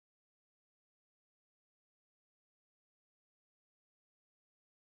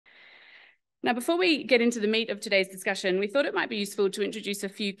Now, before we get into the meat of today's discussion, we thought it might be useful to introduce a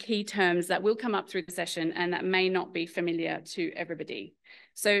few key terms that will come up through the session and that may not be familiar to everybody.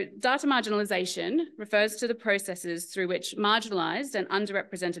 So data marginalisation refers to the processes through which marginalised and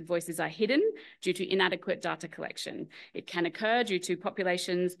underrepresented voices are hidden due to inadequate data collection. It can occur due to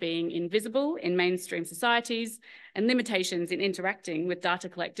populations being invisible in mainstream societies and limitations in interacting with data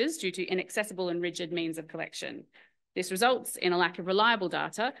collectors due to inaccessible and rigid means of collection. This results in a lack of reliable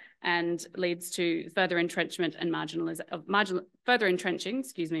data and leads to further entrenchment and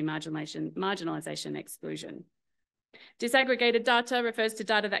marginalisation, exclusion. Disaggregated data refers to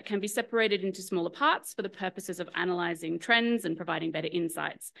data that can be separated into smaller parts for the purposes of analysing trends and providing better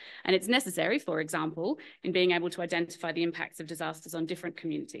insights. And it's necessary, for example, in being able to identify the impacts of disasters on different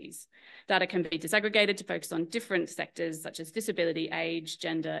communities. Data can be disaggregated to focus on different sectors such as disability, age,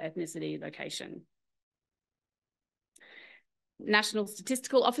 gender, ethnicity, location. National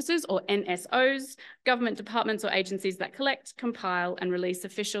Statistical Offices, or NSOs, government departments or agencies that collect, compile and release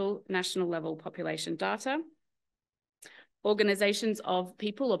official national level population data. Organisations of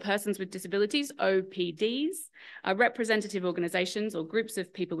people or persons with disabilities, OPDs, are representative organisations or groups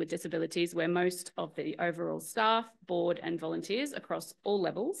of people with disabilities where most of the overall staff, board and volunteers across all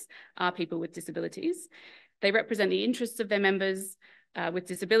levels are people with disabilities. They represent the interests of their members with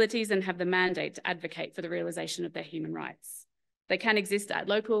disabilities and have the mandate to advocate for the realisation of their human rights. They can exist at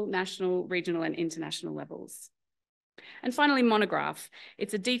local, national, regional and international levels. And finally, monograph.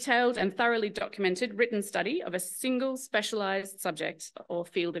 It's a detailed and thoroughly documented written study of a single specialised subject or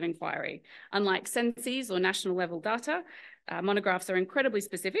field of inquiry. Unlike censuses or national level data, monographs are incredibly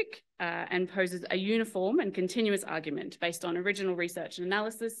specific and poses a uniform and continuous argument based on original research and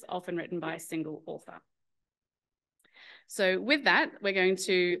analysis, often written by a single author. So with that, we're going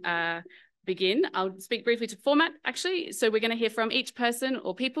to begin. I'll speak briefly to format, actually. So we're going to hear from each person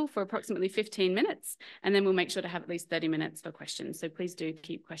or people for approximately 15 minutes, and then we'll make sure to have at least 30 minutes for questions. So please do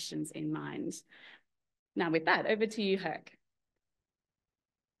keep questions in mind. Now with that, over to you, Herc.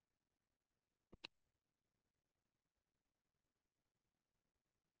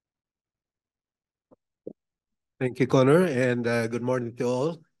 Thank you, Conor, and good morning to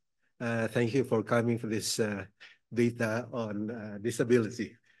all. Thank you for coming for this data on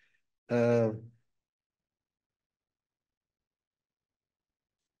disability.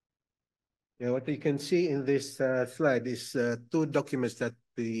 What you can see in this slide is two documents that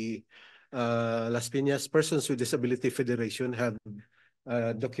the Las Piñas Persons with Disability Federation have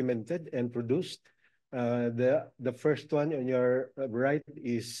documented and produced. The first one on your right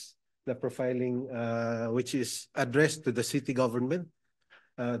is the profiling, which is addressed to the city government,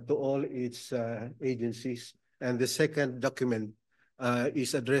 to all its agencies. And the second document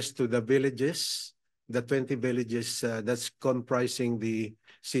is addressed to the villages, the 20 villages that's comprising the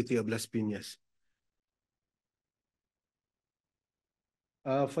city of Las Piñas.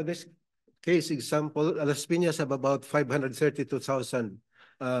 For this case example, Las Piñas have about 532,000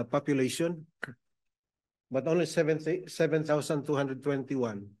 population, but only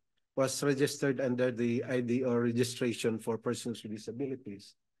 7,221 was registered under the ID or registration for persons with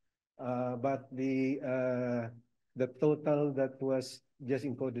disabilities. But the total that was just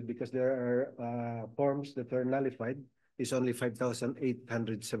encoded, because there are forms that were nullified, is only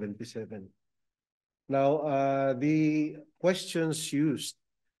 5,877. Now, the questions used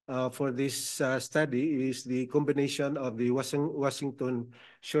for this study is the combination of the Washington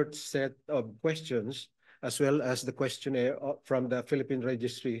short set of questions, as well as the questionnaire from the Philippine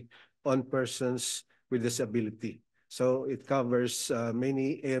Registry on Persons with Disability. So it covers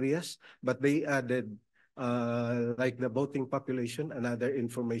many areas, but they added like the voting population and other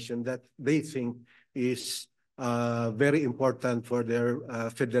information that they think is very important for their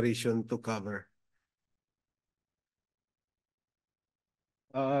federation to cover.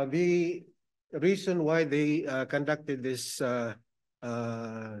 The reason why they conducted this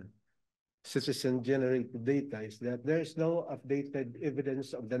citizen-generated data is that there is no updated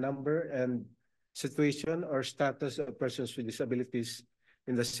evidence of the number and situation or status of persons with disabilities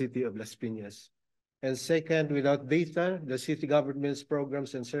in the city of Las Piñas. And second, without data, the city government's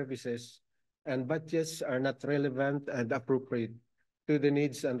programs and services and budgets are not relevant and appropriate to the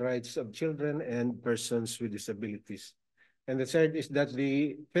needs and rights of children and persons with disabilities. And the third is that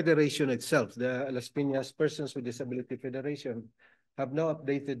the federation itself, the Las Piñas Persons with Disability Federation, have no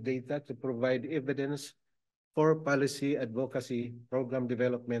updated data to provide evidence for policy advocacy, program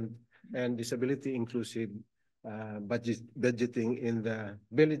development, and disability inclusive budgeting in the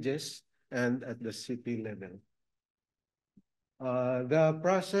villages and at the city level. The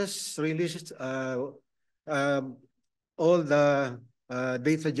process released all the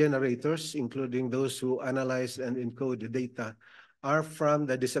data generators, including those who analyze and encode the data, are from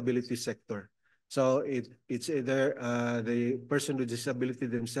the disability sector. So it's either the person with disability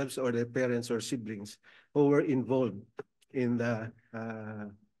themselves or their parents or siblings who were involved in the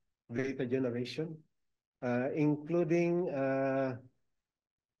data generation, including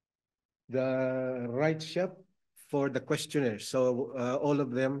the right shop for the questionnaire. So all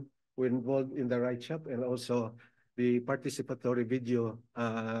of them were involved in the right shop, and also the participatory video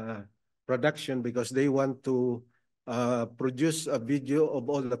production, because they want to produce a video of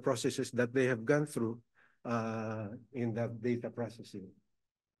all the processes that they have gone through in the data processing.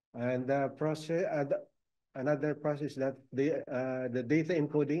 And the process, another process that the data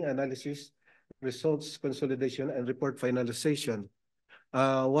encoding, analysis, results consolidation, and report finalization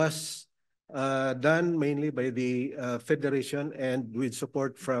was done mainly by the Federation and with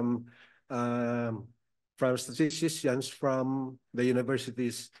support from statisticians from the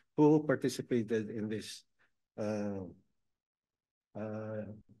universities who participated in this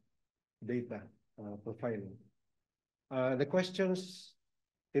data profiling. The questions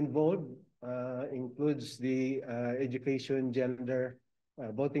involved includes the education, gender,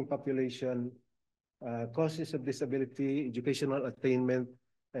 voting population, causes of disability, educational attainment,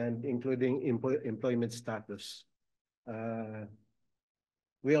 and including employment status.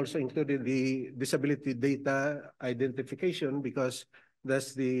 We also included the disability data identification because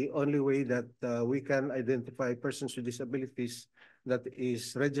that's the only way that we can identify persons with disabilities that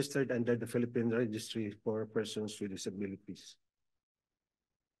is registered under the Philippine Registry for Persons with Disabilities.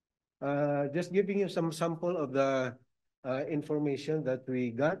 Just giving you some sample of the information that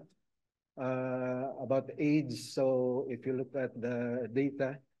we got about age. So if you look at the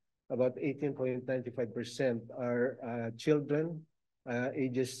data, about 18.95% are children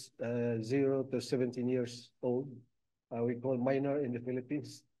ages 0 to 17 years old. We call minor in the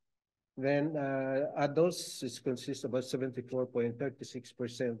Philippines. Then adults, it consists about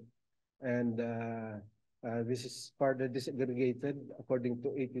 74.36%. And this is further disaggregated according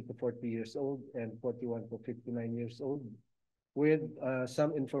to 80 to 40 years old and 41 to 59 years old, with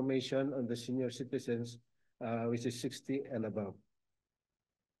some information on the senior citizens, which is 60 and above.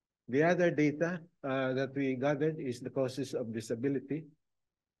 The other data that we gathered is the causes of disability.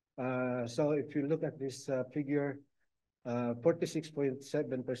 So if you look at this figure,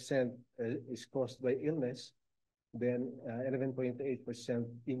 46.7% is caused by illness, then 11.8%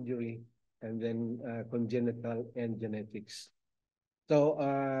 injury, and then congenital and genetics. So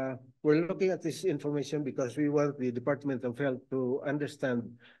we're looking at this information because we want the Department of Health to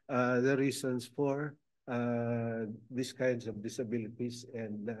understand the reasons for these kinds of disabilities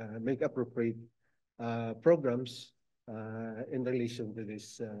and make appropriate programs in relation to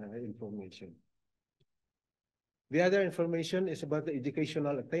this information. The other information is about the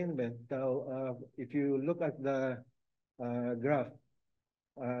educational attainment. Now, if you look at the graph,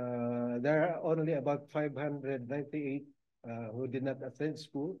 there are only about 598 who did not attend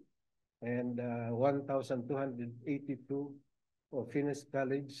school, and 1,282 who finished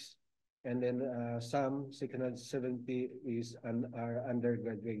college, and then some 670 are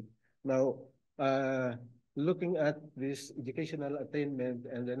undergraduate. Now, looking at this educational attainment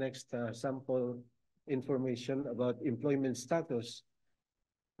and the next sample information about employment status,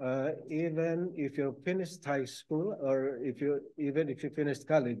 even if you finished high school or even if you finished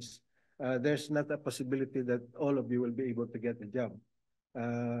college, there's not a possibility that all of you will be able to get a job.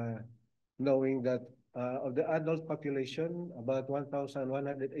 Knowing that of the adult population, about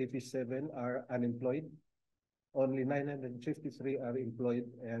 1,187 are unemployed, only 953 are employed,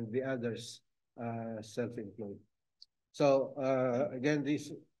 and the others self-employed. So again,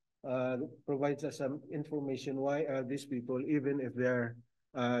 this provides us some information why are these people, even if they're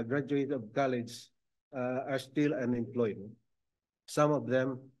graduate of college, are still unemployed. Some of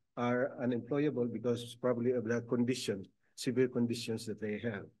them are unemployable because probably of the condition, severe conditions that they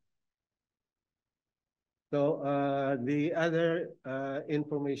have. So the other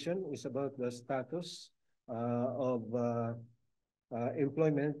information is about the status of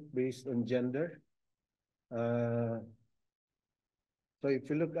employment based on gender. So if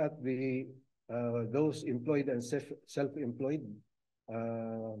you look at the those employed and self-employed,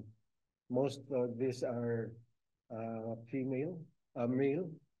 most of these are male,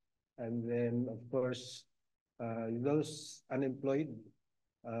 and then of course those unemployed,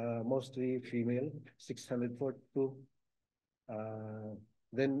 mostly female, 642.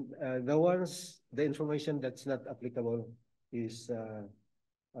 Then the information that's not applicable is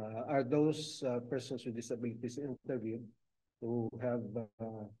are those persons with disabilities interviewed who have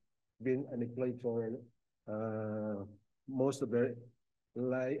been unemployed for most of their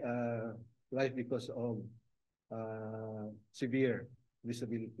life because of severe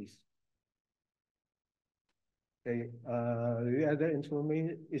disabilities. Okay, the other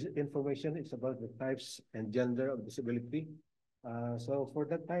information is about the types and gender of disability. So for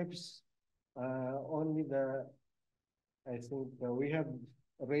the types, only I think we have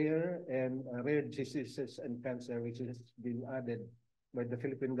rare diseases and cancer, which has been added by the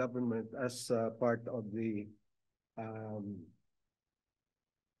Philippine government as part of the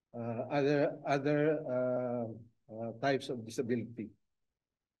other types of disability.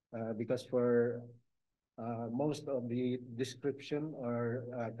 Because for most of the description or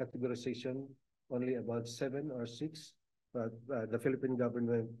categorization, only about 7 or 6, but the Philippine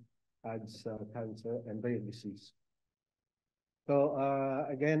government adds cancer and rare disease. So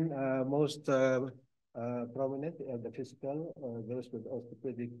again, most prominent are the physical, those with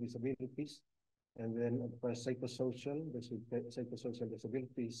orthopedic disabilities, and then of course psychosocial, those with psychosocial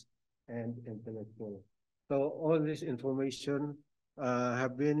disabilities, and intellectual. So all this information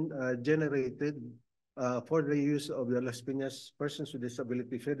have been generated for the use of the Las Piñas Persons with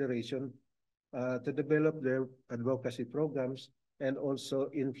Disability Federation to develop their advocacy programs and also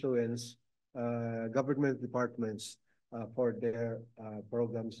influence government departments for their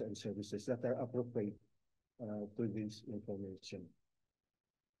programs and services that are appropriate to this information.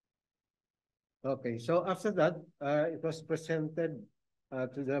 Okay, so after that, it was presented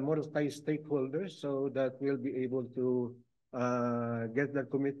to the multi-stakeholders so that we'll be able to get their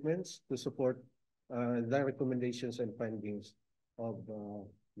commitments to support the recommendations and findings of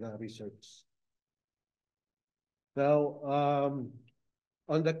the research. Now,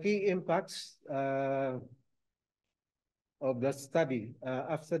 on the key impacts of the study,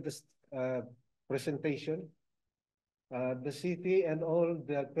 after this presentation, the city and all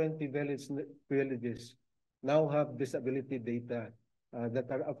the 20 villages now have disability data that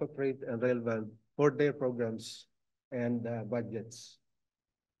are appropriate and relevant for their programs and budgets.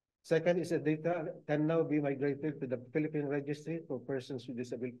 Second is that data can now be migrated to the Philippine Registry for Persons with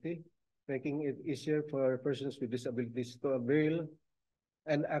Disability, making it easier for persons with disabilities to avail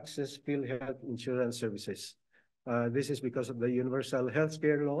and access field health insurance services. This is because of the Universal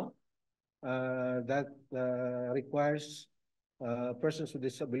Healthcare Law that requires persons with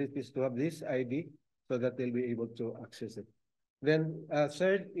disabilities to have this ID so that they'll be able to access it. Then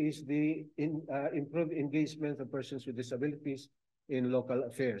third is the improved engagement of persons with disabilities in local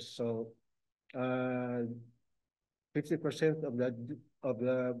affairs. So 50% of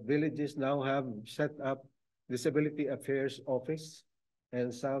the villages now have set up disability affairs office,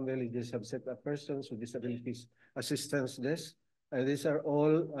 and some villages have set up persons with disabilities assistance desk, and these are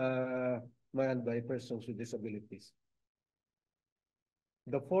all manned by persons with disabilities.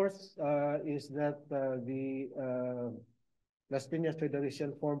 The fourth is that the Las Piñas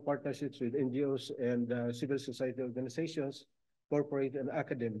Federation formed partnerships with NGOs and civil society organizations, corporate and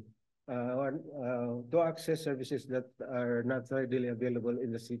academic, to access services that are not readily available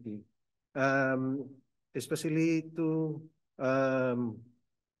in the city, especially to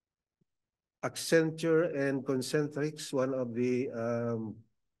Accenture and Concentrix, one of the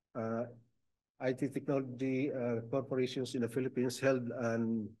IT technology corporations in the Philippines, held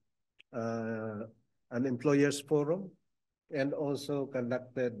an employers forum and also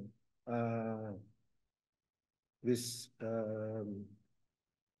conducted this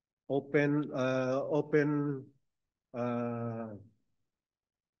open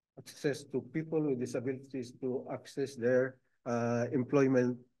access to people with disabilities to access their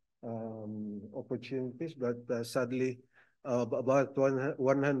employment opportunities, but sadly about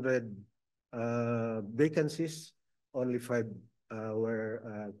 100 vacancies, only 5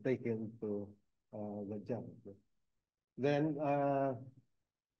 were taken to the job. Then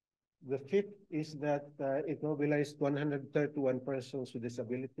the fifth is that it mobilized 131 persons with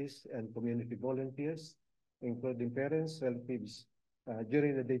disabilities and community volunteers, including parents, relatives,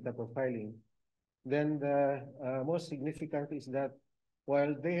 during the data profiling. Then the most significant is that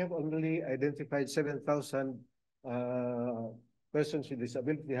while they have only identified 7,000 persons with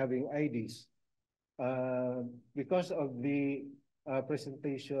disability having IDs, because of the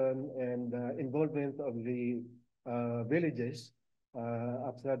presentation and involvement of the villages,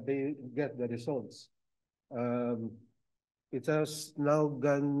 after they get the results, it has now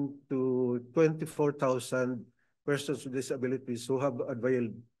gone to 24,000 persons with disabilities who have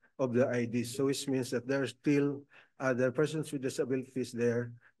availed of the IDs. So which means that there are still other persons with disabilities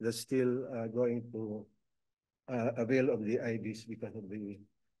there that still going to avail of the IDs because of the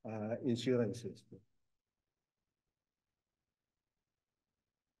insurances.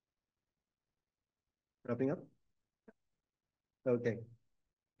 Wrapping up? Okay.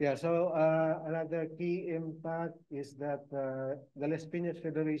 Yeah, so another key impact is that the Las Piñas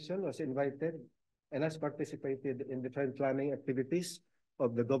Federation was invited and has participated in different planning activities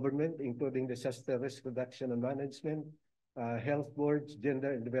of the government, including disaster risk reduction and management, health boards,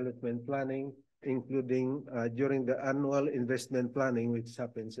 gender and development planning, including during the annual investment planning, which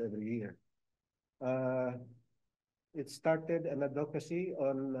happens every year. It started an advocacy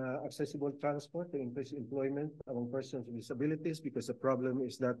on accessible transport to increase employment among persons with disabilities, because the problem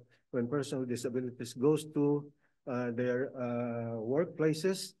is that when persons with disabilities goes to their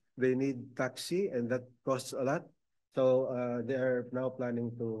workplaces, they need taxi, and that costs a lot. So they are now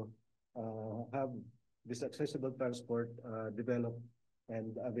planning to have this accessible transport developed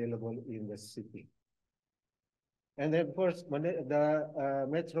and available in the city. And then, of course, the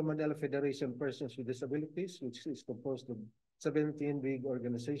Metro Manila Federation Persons with Disabilities, which is composed of 17 big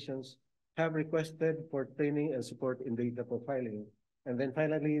organizations, have requested for training and support in data profiling. And then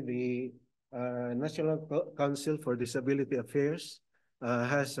finally, the National Council for Disability Affairs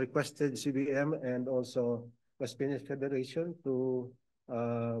has requested CBM and also Las Piñas Federation to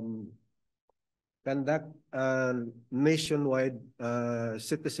conduct nationwide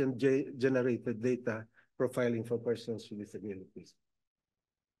citizen-generated data profiling for persons with disabilities.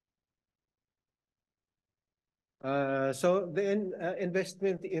 So the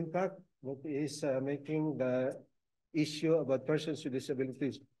investment impact, what is making the issue about persons with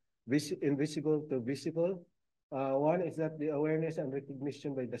disabilities invisible to visible. One is that the awareness and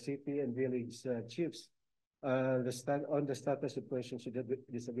recognition by the city and village chiefs on the status of persons with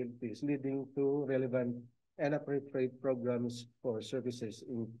disabilities, leading to relevant and appropriate programs for services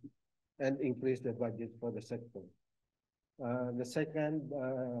and increase the budget for the sector. The second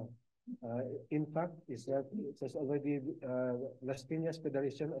impact is that it has already, Las Piñas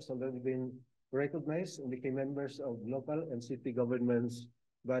Federation has already been recognized and became members of local and city governments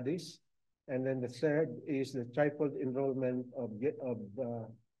bodies. And then the third is the triple enrollment of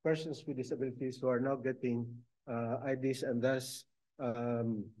persons with disabilities who are now getting IDs and thus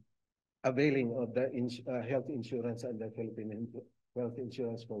availing of the health insurance and the Philippine Health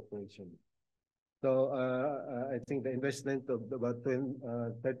Insurance Corporation. So I think the investment of about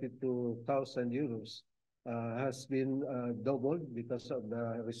 32,000 euros has been doubled because of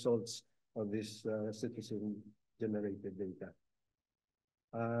the results of this citizen-generated data.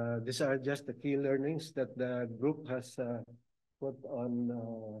 These are just the key learnings that the group has put on.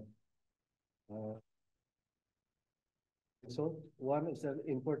 So one is the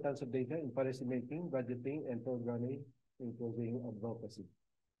importance of data in policy making, budgeting, and programming, including advocacy.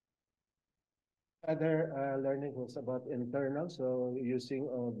 Other learning was about internal, so using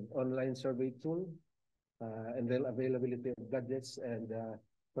online survey tool, and then availability of gadgets and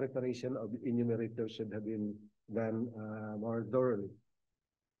preparation of enumerators should have been done more thoroughly.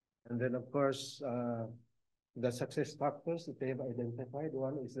 And then, of course, the success factors that they have identified.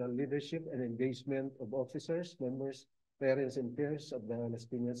 One is the leadership and engagement of officers, members, parents, and peers of the Las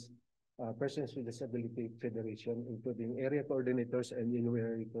Piñas Persons with Disability Federation, including area coordinators and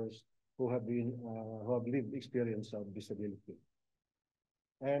enumerators who have lived experience of disability.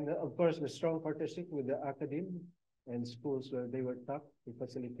 And of course, the strong partnership with the academy and schools where they were taught to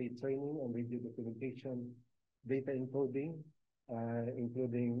facilitate training on video documentation, data encoding,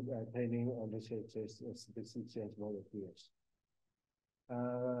 including training on researchers as research volunteers.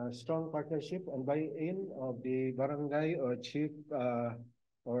 Strong partnership and buy-in of the barangay or chief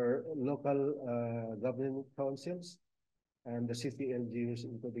or local government councils and the city LGUs,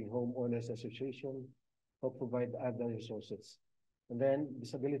 including homeowners association, who provide other resources. And then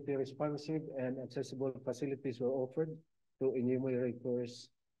disability responsive and accessible facilities were offered to enumerators,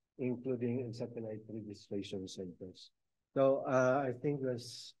 including in satellite registration centers. So I think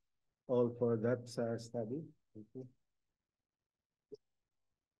that's all for that study. Thank you.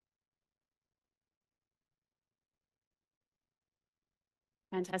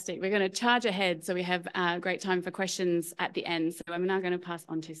 Fantastic. We're going to charge ahead, so we have great time for questions at the end. So I'm now going to pass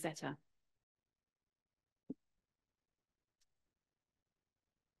on to Seta.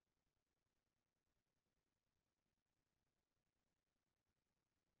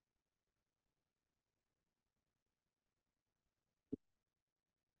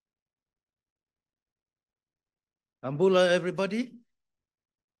 Ambula, everybody.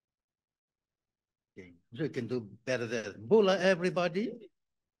 Okay, so you can do better there. Ambula, everybody.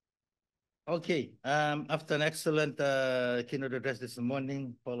 Okay, after an excellent keynote address this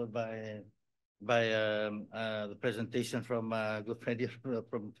morning, followed by the presentation from good friend here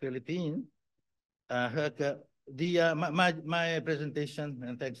from Philippines, my presentation,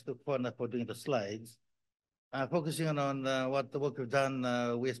 and thanks to Conor for doing the slides, focusing on what the work we've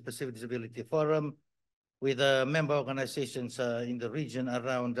done with Pacific Disability Forum, with member organizations in the region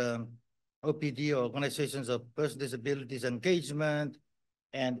around OPD, organizations of person with disabilities engagement,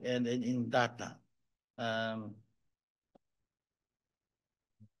 and in data.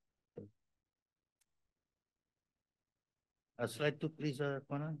 Slide 2, please,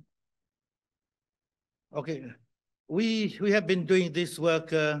 Conor. Okay, we have been doing this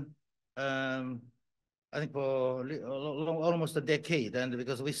work, I think for almost a decade, and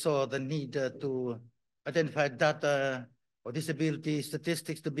because we saw the need to identify data or disability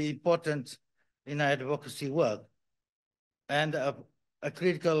statistics to be important in our advocacy work. And a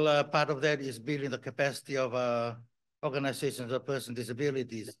critical part of that is building the capacity of organizations of person with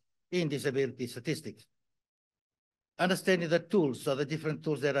disabilities in disability statistics. Understanding the tools, so the different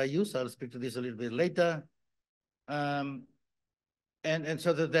tools that are used, I'll speak to this a little bit later. And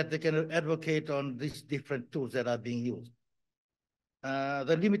so that they can advocate on these different tools that are being used.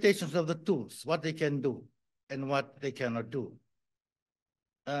 The limitations of the tools, what they can do and what they cannot do.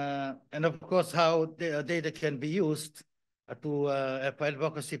 And of course, how the data can be used for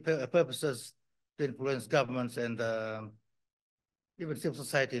advocacy purposes to influence governments and even civil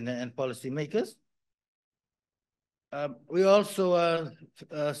society and policymakers. We also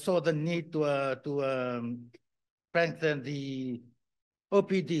saw the need to strengthen the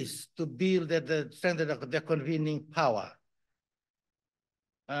OPDs to build strengthen their convening power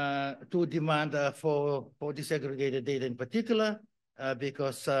to demand for disaggregated data in particular,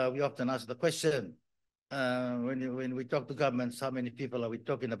 because we often ask the question when we talk to governments, how many people are we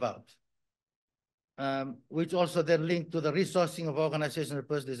talking about? Which also then linked to the resourcing of organizations with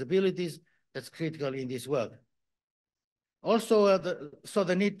person disabilities that's critical in this work. Also,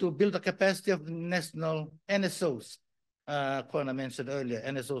 the need to build the capacity of national NSOs, Conor mentioned earlier,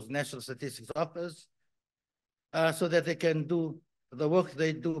 NSOs, National Statistics Office, so that they can do the work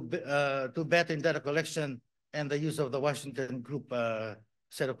they do better in data collection and the use of the Washington Group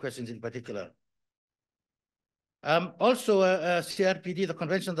set of questions in particular. Also, CRPD, the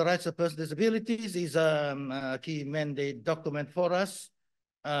Convention on the Rights of Persons with Disabilities, is a key mandate document for us.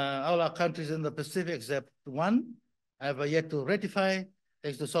 All our countries in the Pacific, except one, have yet to ratify.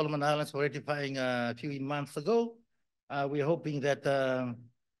 Thanks to Solomon Islands for ratifying a few months ago. We're hoping that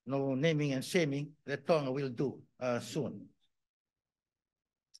no naming and shaming, that Tonga will do soon.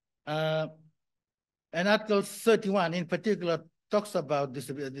 And Article 31 in particular talks about the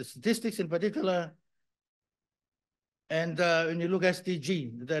statistics in particular. And when you look at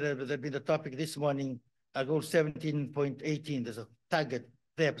SDG, that been the topic this morning, goal 17.18, there's a target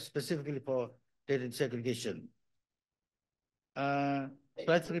there specifically for data segregation. Slide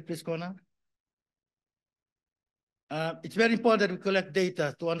 3, please, Conor. It's very important that we collect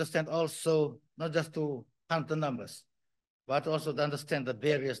data to understand also, not just to count the numbers, but also to understand the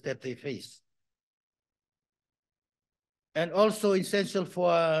barriers that they face. And also essential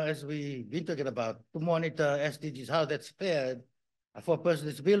for, as we've been talking about, to monitor SDGs, how that's fared for persons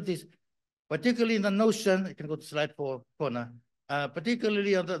with disabilities, particularly in the notion, you can go to slide 4, Conor,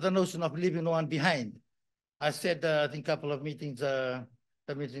 particularly on the notion of leaving no one behind. I said, I think a couple of meetings, the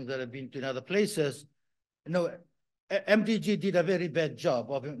meetings that I've been to in other places, you know, MDG did a very bad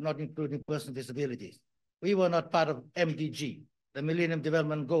job of not including persons with disabilities. We were not part of MDG, the Millennium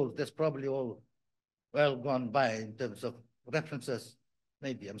Development Goals. That's probably all well gone by in terms of references,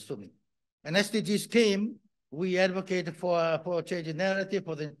 maybe, I'm assuming. And SDGs came, we advocated for a change in narrative,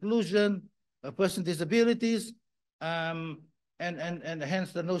 for the inclusion of persons with disabilities, and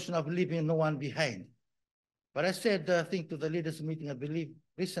hence the notion of leaving no one behind. But I said, I think to the leaders meeting, I believe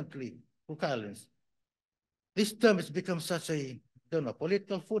recently, Cook Islands, this term has become such a, don't know,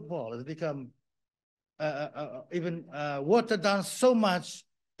 political football. It's become even watered down so much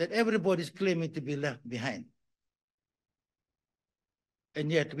that everybody's claiming to be left behind.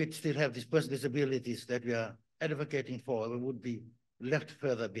 And yet we still have these person disabilities that we are advocating for, we would be left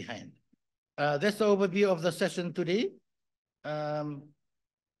further behind. That's the overview of the session today.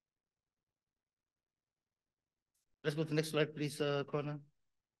 Let's go to the next slide, please, Conor.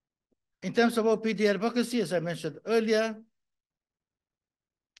 In terms of OPD advocacy, as I mentioned earlier,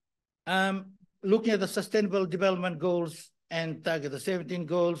 looking at the Sustainable Development Goals and target the 17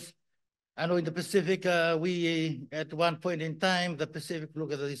 goals. I know in the Pacific, we, at one point in time, the Pacific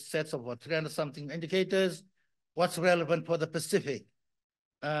look at these sets of 300-something indicators. What's relevant for the Pacific?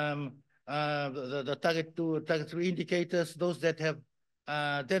 The target 2, target 3 indicators, those that have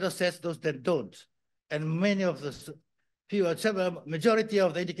data sets, those that don't. And many of the majority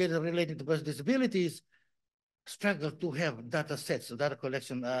of the indicators related to person disabilities struggle to have data sets, data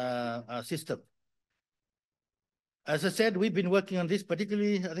collection system. As I said, we've been working on this,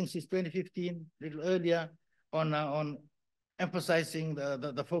 particularly, I think since 2015, a little earlier, on emphasizing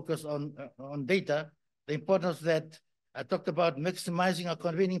the focus on data, the importance that I talked about maximizing our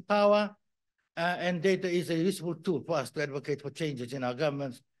convening power, and data is a useful tool for us to advocate for changes in our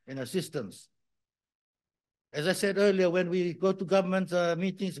governments, in our systems. As I said earlier, when we go to government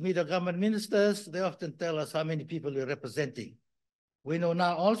meetings, meet our government ministers, they often tell us how many people we're representing. We know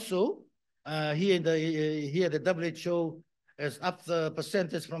now also, here the WHO has upped the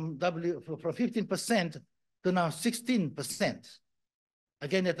percentage from 15% to now 16%.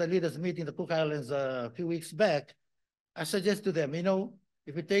 Again, at the leaders meeting in the Cook Islands a few weeks back, I suggest to them,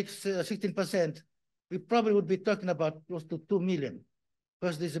 if it takes 16%, we probably would be talking about close to 2 million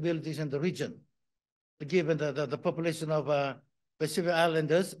first disabilities in the region, given the population of Pacific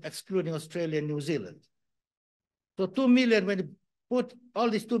Islanders, excluding Australia and New Zealand. So 2 million, when you put all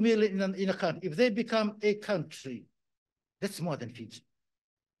these 2 million in a country, if they become a country, that's more than Fiji,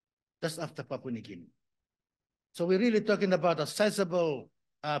 just after Papua New Guinea. So we're really talking about a sizable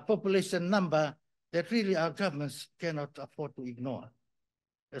population number that really our governments cannot afford to ignore.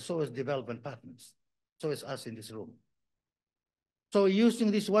 And so is development partners. So is us in this room. So using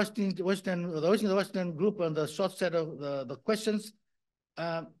this Western group and the short set of the questions,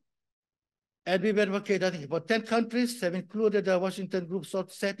 and we've advocated, I think, about 10 countries have included the Washington group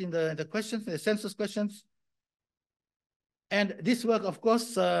short set in the questions, the census questions. And this work, of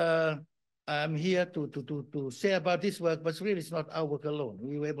course, I'm here to say about this work, but really it's not our work alone.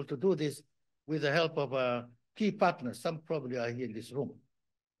 We were able to do this with the help of key partners. Some probably are here in this room.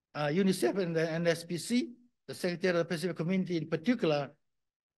 UNICEF and the NSPC, the Secretary of the Pacific Community in particular,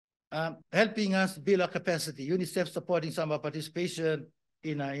 helping us build our capacity. UNICEF supporting some of our participation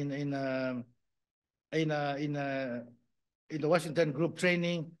in the Washington group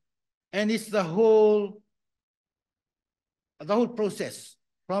training, and it's the whole process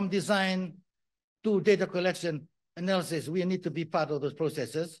from design to data collection analysis. We need to be part of those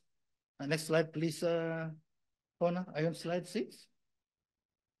processes. Next slide, please, Conor. Are you on slide 6?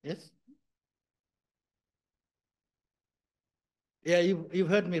 Yes. Yeah, you've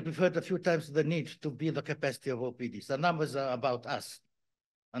heard me refer a few times the need to build the capacity of OPDs. The numbers are about us,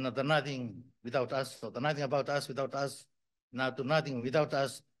 and the nothing without us, so the nothing about us without us, now to nothing without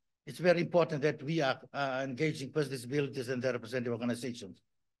us. It's very important that we are engaging persons with disabilities and their representative organizations.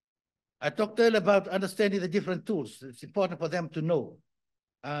 I talked earlier about understanding the different tools. It's important for them to know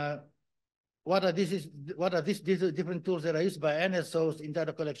what are these different tools that are used by NSOs in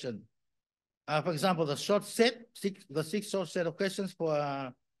data collection. For example, the six short set of questions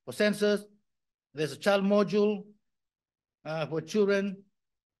for census. There's a child module for children.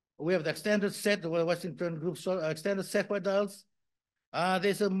 We have the extended set, the Washington group extended set for adults.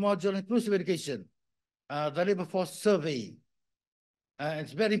 There's a module inclusive education, the labor force survey.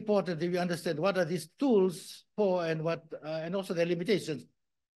 It's very important that we understand what are these tools for and what, and also their limitations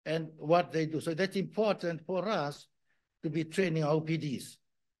and what they do. So that's important for us to be training our OPDs.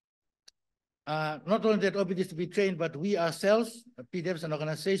 Not only that OPDs to be trained, but we ourselves, PDF as an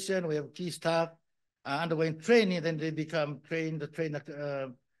organization, we have key staff undergoing training, then they become trained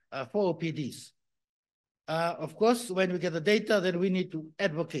for OPDs. Of course, when we get the data, then we need to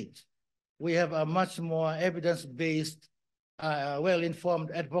advocate. We have a much more evidence-based,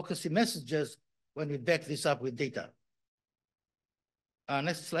 well-informed advocacy messages when we back this up with data.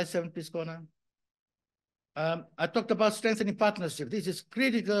 Next slide 7, please, Conor. I talked about strengthening partnership. This is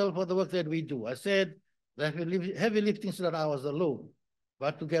critical for the work that we do. I said that heavy lifting is not ours alone,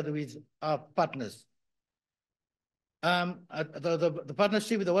 but together with our partners. The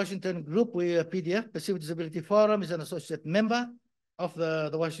partnership with the Washington Group, we PDF, Pacific Disability Forum, is an associate member of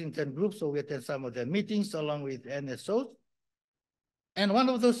the Washington Group, so we attend some of their meetings along with NSOs. And one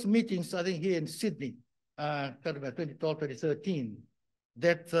of those meetings, I think here in Sydney, 2012, 2013,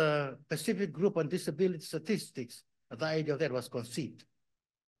 that Pacific Group on Disability Statistics, the idea of that was conceived.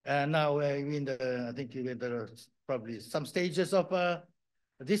 And now I think there are probably some stages of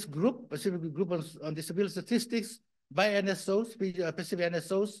this group, Pacific Group on Disability Statistics, by NSOs, Pacific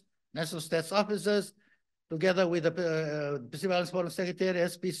NSOs, National Stats Officers, together with the Pacific Islands Forum Secretary,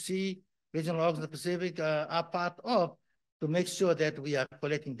 SPC, Regional Organs of the Pacific, are part of to make sure that we are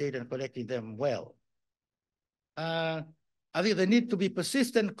collecting data and collecting them well. I think they need to be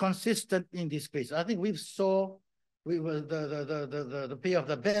persistent, consistent in this space. I think we saw the pay of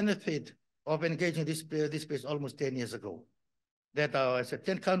the benefit of engaging this space almost 10 years ago. That I said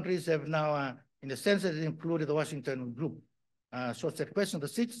 10 countries have now, in the sense that it included the Washington Group, short set question, the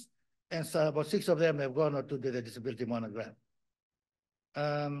 6, and so about 6 of them have gone on to do the disability monogram.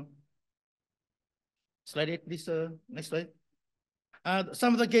 Slide 8, please. Next slide.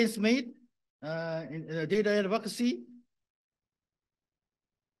 Some of the gains made in data advocacy.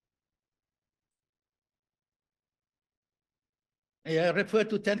 I refer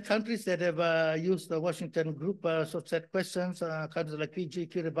to 10 countries that have used the Washington group set questions, countries like Fiji,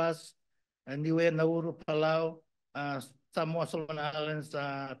 Kiribati, Niue, Nauru, Palau, Samoa, Solomon Islands,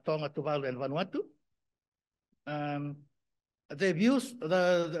 Tonga, Tuvalu, and Vanuatu. They've used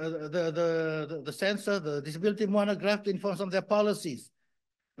the sensor, the disability monograph to inform some of their policies.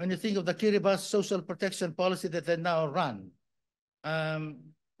 When you think of the Kiribati social protection policy that they now run,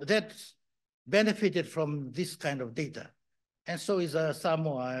 that benefited from this kind of data. And so is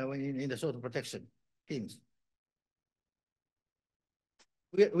Samoa in the social protection schemes.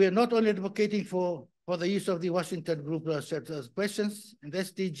 We are not only advocating for the use of the Washington group set questions in the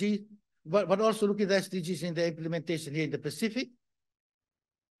SDG, but also looking at the SDGs in the implementation here in the Pacific.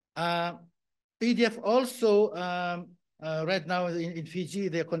 PDF also, right now in Fiji,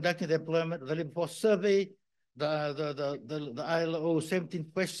 they're conducting the the labor force survey, the ILO 17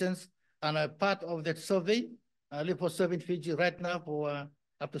 questions, and a part of that survey, labor force survey in Fiji right now for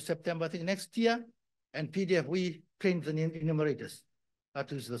up to September, I think next year. And PDF, we trained the enumerators how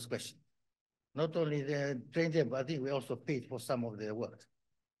to use those questions. Not only they trained them, but I think we also paid for some of their work.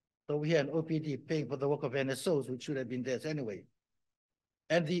 So we had an OPD paying for the work of NSOs, which should have been theirs anyway.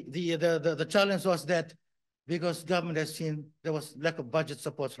 And the challenge was that because government has seen there was lack of budget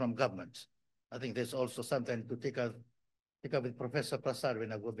support from government. I think there's also something to take up with Professor Prasad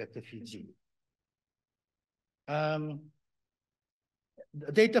when I go back to Fiji. Data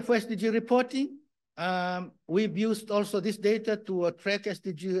for SDG reporting. We've used also this data to track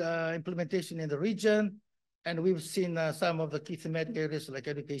SDG implementation in the region. And we've seen some of the key thematic areas like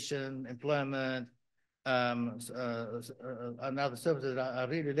education, employment, and other services that are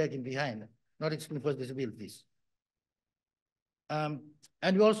really lagging behind, not excluding for disabilities. And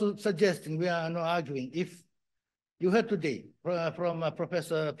we're also suggesting, we are not arguing, if you heard today from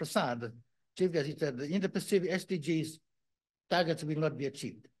Professor Prasad, Chief Guest, he said in the Pacific SDGs, targets will not be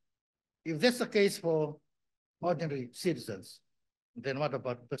achieved. If that's the case for ordinary citizens, then what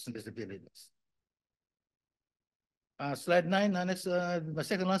about persons with disabilities? Slide 9, next, my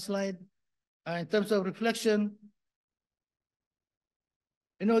second last slide. In terms of reflection,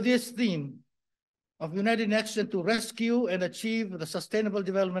 you know, this theme of united action to rescue and achieve the sustainable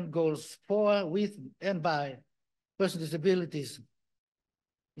development goals for, with, and by persons with disabilities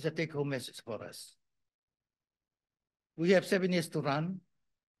is a take-home message for us. We have 7 years to run,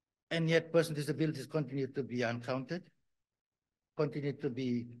 and yet persons with disabilities continue to be uncounted, continue to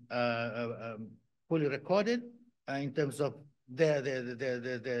be fully recorded in terms of their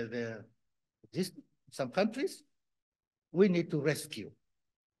existence. Some countries, we need to rescue.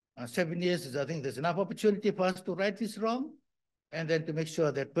 7 years is, I think there's enough opportunity for us to right this wrong, and then to make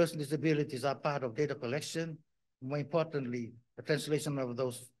sure that persons with disabilities are part of data collection. More importantly, the translation of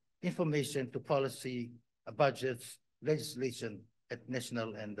those information to policy, budgets, legislation at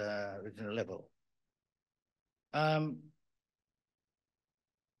national and regional level.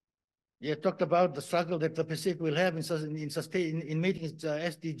 You talked about the struggle that the Pacific will have in meeting its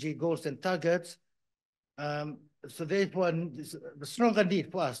SDG goals and targets. So therefore, the stronger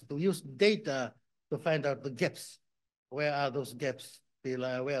need for us to use data to find out the gaps. Where are those gaps still?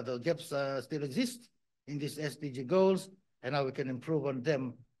 Where the gaps still exist in these SDG goals, and how we can improve on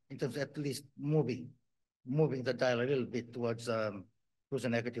them in terms of at least moving the dial a little bit towards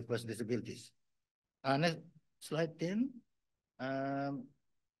inclusion, equity, person disabilities. Next slide 10.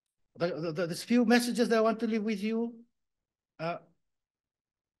 There's few messages that I want to leave with you.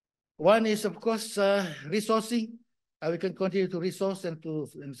 One is, of course, resourcing. We can continue to resource and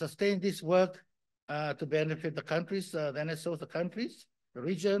sustain this work to benefit the countries, the NSOs, the countries, the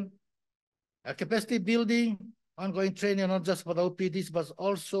region. Capacity building, ongoing training, not just for the OPDs, but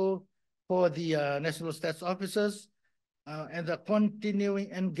also for the national stats officers, and the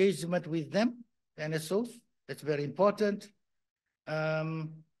continuing engagement with them, the NSOs. That's very important.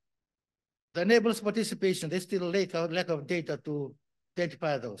 The enables participation, there's still a lack of data to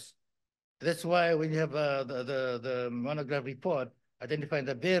identify those. That's why when you have the monograph report, identifying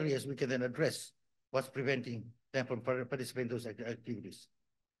the barriers, we can then address what's preventing them from participating in those activities.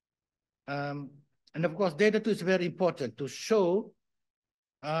 And of course, data too is very important to show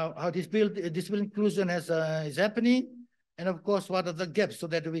how disability inclusion is happening, and of course, what are the gaps so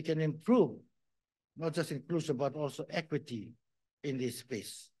that we can improve, not just inclusion, but also equity in this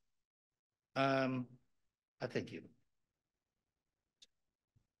space. I thank you.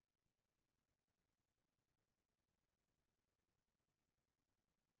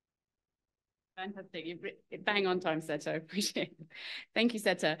 Fantastic. You've bang on time, Seto. Appreciate it. Thank you,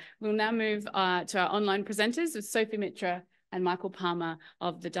 Seto. We'll now move to our online presenters with Sophie Mitra and Michael Palmer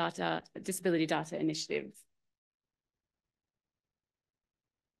of the Disability Data Initiative.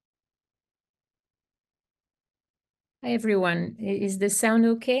 Hi, everyone. Is the sound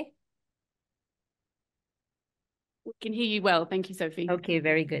okay? We can hear you well. Thank you, Sophie. Okay,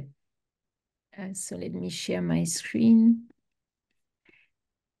 very good. So let me share my screen.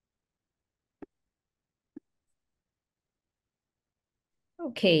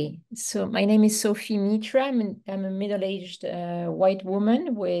 Okay, so my name is Sophie Mitra. I'm a middle-aged white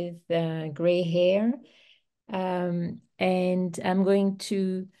woman with gray hair. And I'm going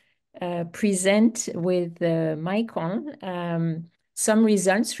to present with Michael some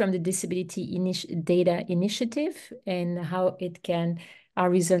results from the Disability Data Initiative and how our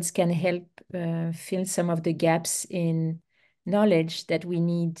results can help fill some of the gaps in knowledge that we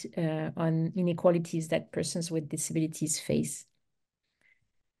need on inequalities that persons with disabilities face.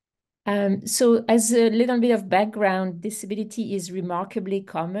 So as a little bit of background, disability is remarkably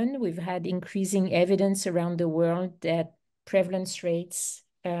common. We've had increasing evidence around the world that prevalence rates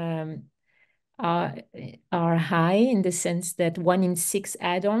are high, in the sense that 1 in 6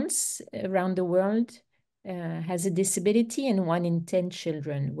 adults around the world has a disability, and 1 in 10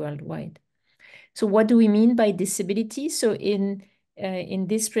 children worldwide. So what do we mean by disability? So in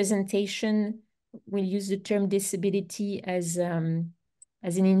this presentation, we'll use the term disability as an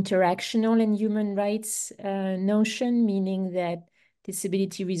interactional and human rights notion, meaning that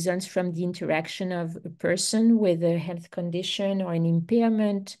disability results from the interaction of a person with a health condition or an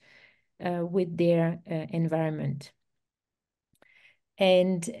impairment with their environment.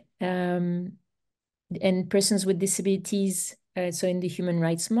 And persons with disabilities, so in the human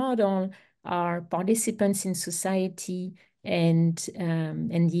rights model, are participants in society and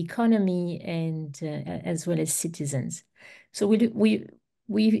the economy, and as well as citizens. So we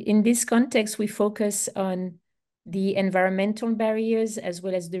in this context, we focus on the environmental barriers as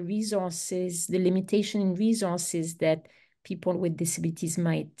well as the resources, the limitation in resources that people with disabilities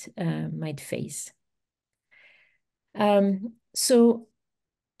might face. So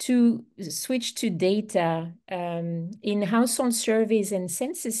to switch to data, in household surveys and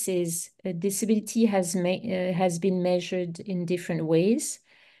censuses, disability has been measured in different ways.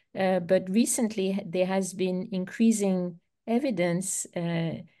 But recently, there has been increasing evidence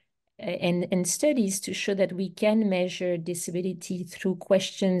and studies to show that we can measure disability through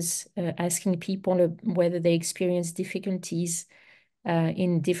questions asking people whether they experience difficulties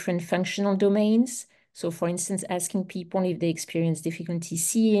in different functional domains. So, for instance, asking people if they experience difficulty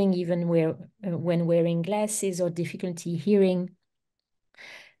seeing, even when wearing glasses, or difficulty hearing.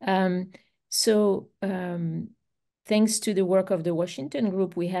 Thanks to the work of the Washington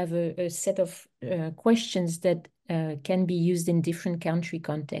Group, we have a set of questions that can be used in different country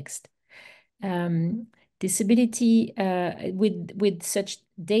contexts. Disability, with such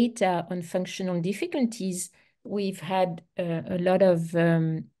data on functional difficulties, we've had a lot of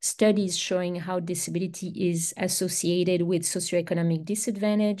studies showing how disability is associated with socioeconomic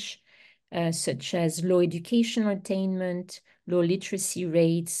disadvantage, such as low educational attainment, low literacy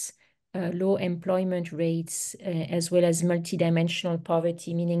rates, low employment rates, as well as multidimensional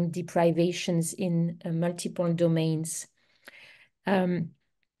poverty, meaning deprivations in multiple domains.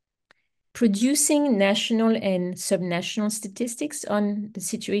 Producing national and subnational statistics on the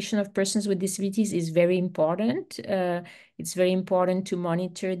situation of persons with disabilities is very important. It's very important to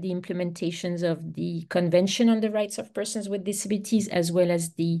monitor the implementations of the Convention on the Rights of Persons with Disabilities, as well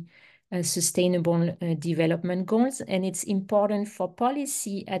as the Sustainable Development Goals. And it's important for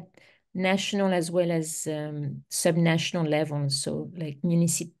policy at national as well as subnational levels, so like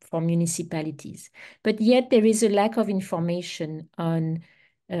for municipalities. But yet there is a lack of information on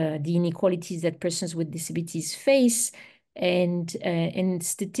the inequalities that persons with disabilities face, and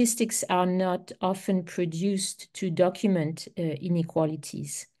statistics are not often produced to document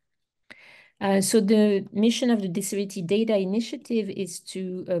inequalities. So the mission of the Disability Data Initiative is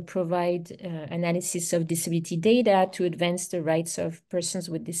to provide analysis of disability data to advance the rights of persons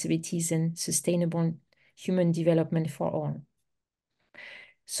with disabilities and sustainable human development for all.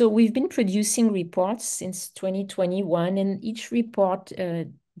 So we've been producing reports since 2021, and each report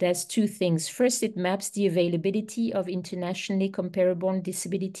does 2 things. First, it maps the availability of internationally comparable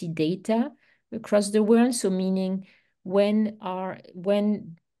disability data across the world. So meaning when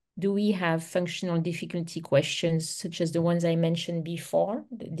do we have functional difficulty questions, such as the ones I mentioned before,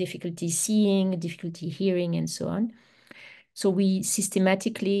 difficulty seeing, difficulty hearing, and so on. So we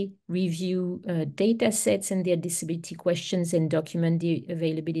systematically review data sets and their disability questions and document the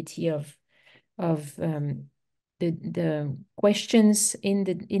availability of the questions in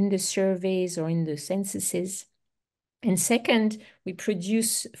the surveys or in the censuses. And second, we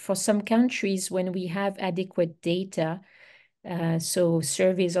produce for some countries when we have adequate data, so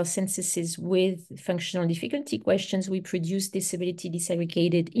surveys or censuses with functional difficulty questions, we produce disability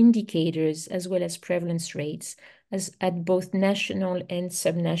disaggregated indicators as well as prevalence rates at both national and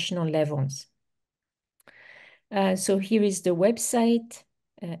subnational levels. So here is the website,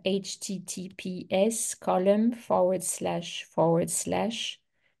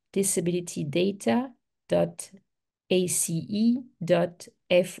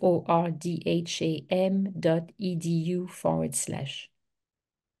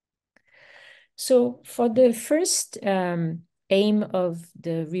 So for the first aim of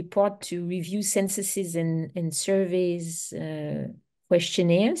the report to review censuses and surveys,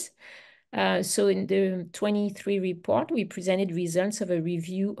 questionnaires, so in the 23 report, we presented results of a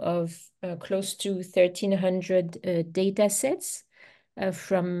review of close to 1,300 data sets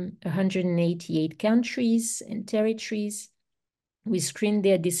from 188 countries and territories. We screened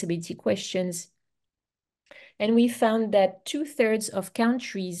their disability questions, and we found that 2/3 of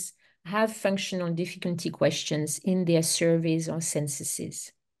countries have functional difficulty questions in their surveys or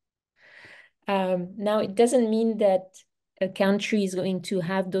censuses. Now, it doesn't mean that a country is going to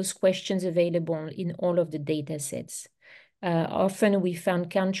have those questions available in all of the data sets. Often we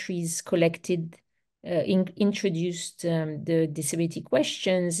found countries introduced the disability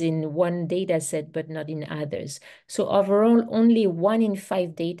questions in one data set, but not in others. So overall, only 1 in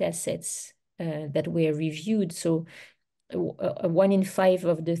 5 data sets that were reviewed, so 1 in 5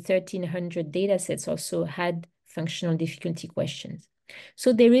 of the 1,300 data sets also had functional difficulty questions.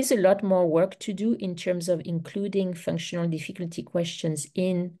 So there is a lot more work to do in terms of including functional difficulty questions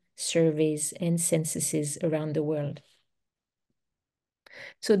in surveys and censuses around the world.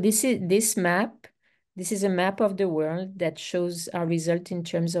 So this is a map of the world that shows our result in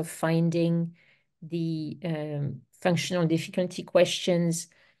terms of finding the functional difficulty questions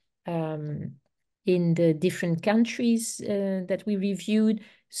in the different countries that we reviewed.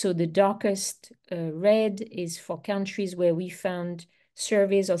 So the darkest red is for countries where we found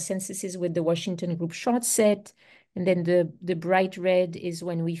surveys or censuses with the Washington Group short set. And then the bright red is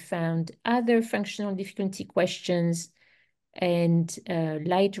when we found other functional difficulty questions. And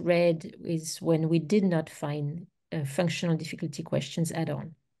light red is when we did not find functional difficulty questions at all.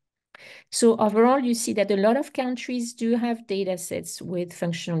 So overall, you see that a lot of countries do have data sets with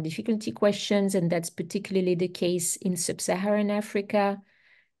functional difficulty questions, and that's particularly the case in Sub-Saharan Africa,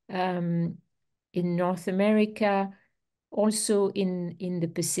 in North America, also in the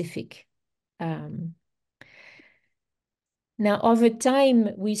Pacific. Now, over time,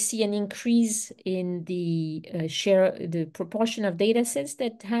 we see an increase in the the proportion of data sets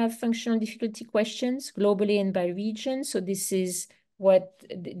that have functional difficulty questions globally and by region. So this is what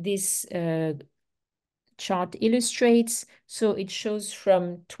this chart illustrates. So it shows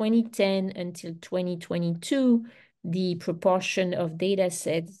from 2010 until 2022, the proportion of data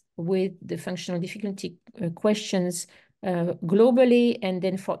sets with the functional difficulty questions globally, and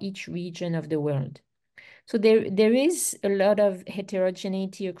then for each region of the world. So there is a lot of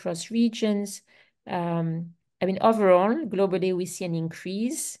heterogeneity across regions. I mean, overall, globally, we see an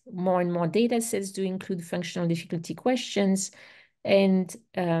increase. More and more data sets do include functional difficulty questions. And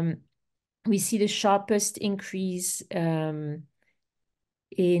we see the sharpest increase recently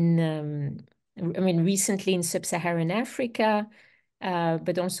in Sub-Saharan Africa,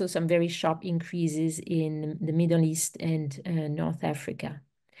 but also some very sharp increases in the Middle East and North Africa.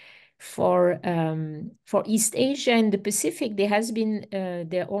 For East Asia and the Pacific,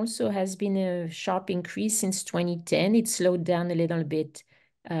 there also has been a sharp increase since 2010. It slowed down a little bit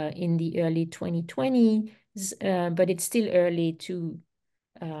in the early 2020s, but it's still early to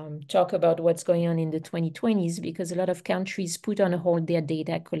talk about what's going on in the 2020s because a lot of countries put on hold their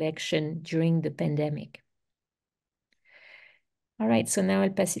data collection during the pandemic. All right, so now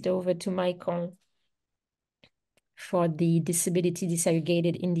I'll pass it over to Michael for the disability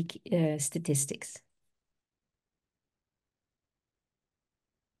disaggregated statistics.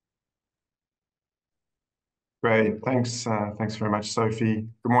 Great, thanks very much, Sophie.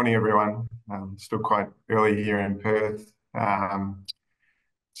 Good morning, everyone. Still quite early here in Perth.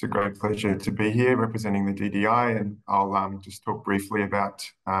 It's a great pleasure to be here representing the DDI, and I'll just talk briefly about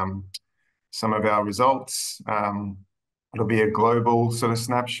some of our results. It'll be a global sort of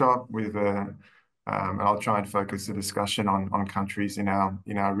snapshot with and I'll try and focus the discussion on countries in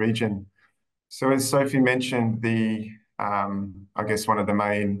our region. So as Sophie mentioned, I guess one of the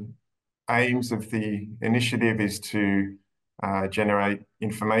main aims of the initiative is to generate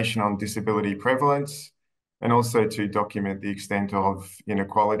information on disability prevalence, and also to document the extent of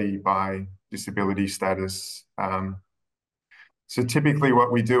inequality by disability status. So typically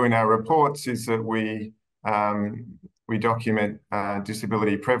what we do in our reports is that we document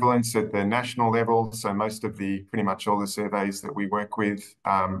disability prevalence at the national level. So pretty much all the surveys that we work with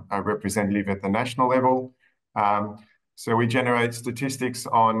are representative at the national level. So we generate statistics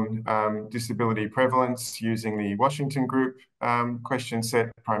on disability prevalence using the Washington Group question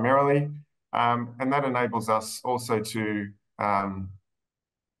set primarily. And that enables us also to,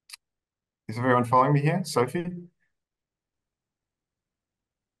 is everyone following me here? Sophie?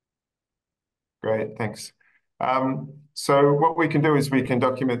 Great, thanks. So what we can do is we can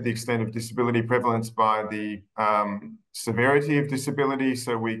document the extent of disability prevalence by the severity of disability.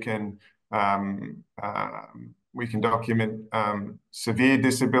 So we can document severe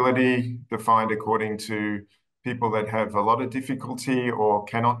disability defined according to people that have a lot of difficulty or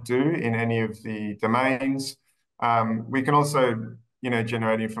cannot do in any of the domains. We can also,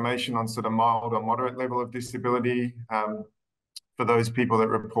 generate information on sort of mild or moderate level of disability for those people that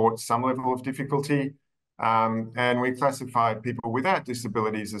report some level of difficulty. And we classify people without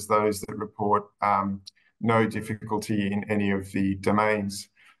disabilities as those that report no difficulty in any of the domains.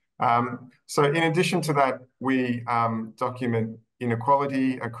 So in addition to that, we document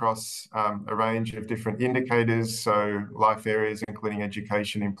inequality across a range of different indicators, so life areas, including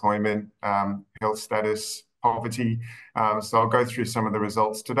education, employment, health status, poverty. So I'll go through some of the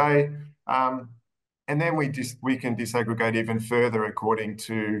results today. And then we can disaggregate even further according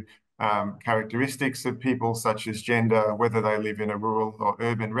to characteristics of people such as gender, whether they live in a rural or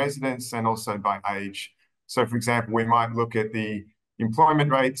urban residence, and also by age. So for example, we might look at the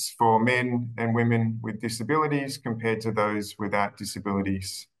employment rates for men and women with disabilities compared to those without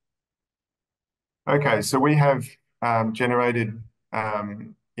disabilities. Okay, so we have generated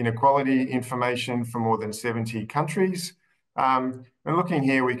inequality information for more than 70 countries. And looking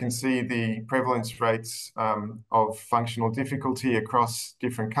here, we can see the prevalence rates of functional difficulty across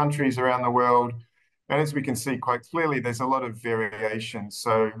different countries around the world. And as we can see quite clearly, there's a lot of variation.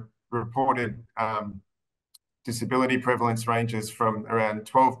 So reported disability prevalence ranges from around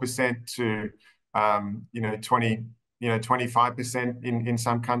 12% to 25% in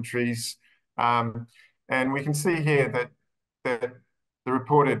some countries. And we can see here that the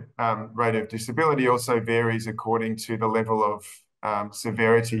reported rate of disability also varies according to the level of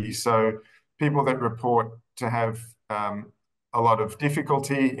severity. So people that report to have a lot of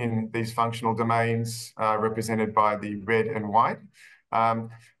difficulty in these functional domains are represented by the red and white. And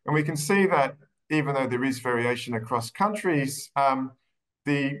we can see that even though there is variation across countries,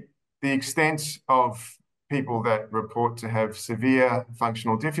 the extent of people that report to have severe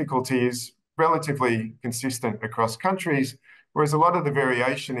functional difficulty is relatively consistent across countries, whereas a lot of the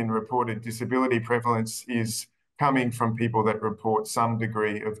variation in reported disability prevalence is coming from people that report some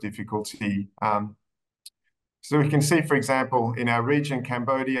degree of difficulty. So we can see, for example, in our region,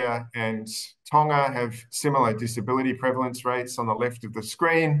 Cambodia and Tonga have similar disability prevalence rates on the left of the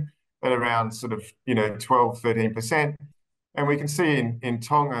screen at around sort of, 12, 13%. And we can see in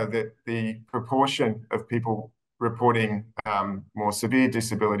Tonga that the proportion of people reporting more severe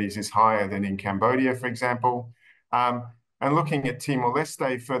disabilities is higher than in Cambodia, for example. And looking at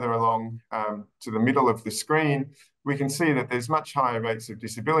Timor-Leste further along to the middle of the screen, we can see that there's much higher rates of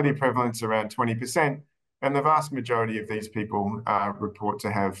disability prevalence, around 20%, and the vast majority of these people report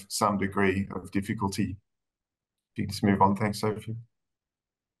to have some degree of difficulty. If you can just move on, thanks, Sophie.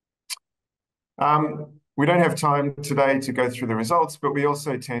 We don't have time today to go through the results, but we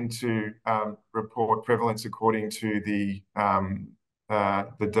also tend to report prevalence according to the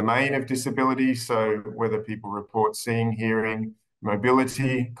domain of disability. So whether people report seeing, hearing,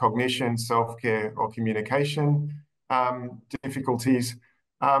 mobility, cognition, self-care, or communication difficulties.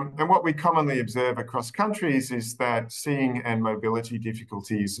 And what we commonly observe across countries is that seeing and mobility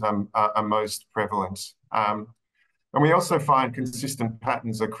difficulties are most prevalent. And we also find consistent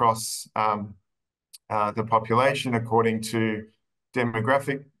patterns across the population according to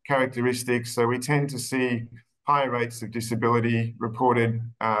demographic characteristics. So we tend to see higher rates of disability reported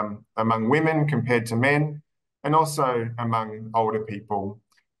among women compared to men, and also among older people.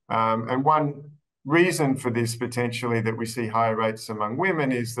 And one reason for this potentially that we see higher rates among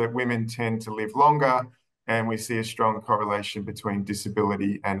women is that women tend to live longer, and we see a strong correlation between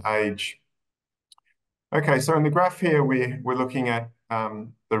disability and age. Okay, so in the graph here, we're looking at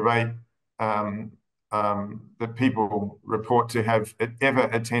the rate that people report to have ever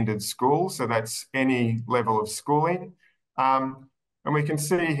attended school. So that's any level of schooling. And we can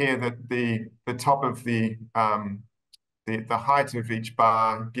see here that the top of the the height of each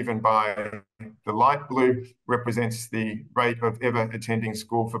bar given by the light blue represents the rate of ever attending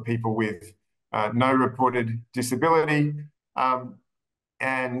school for people with no reported disability.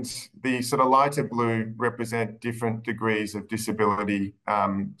 And the sort of lighter blue represent different degrees of disability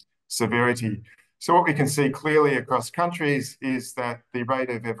severity. So what we can see clearly across countries is that the rate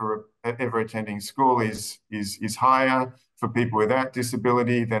of ever attending school is higher for people without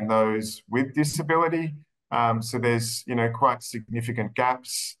disability than those with disability. So there's, you know, quite significant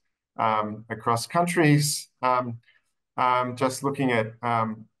gaps across countries. Just looking at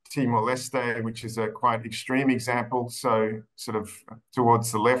Timor-Leste, which is a quite extreme example. So sort of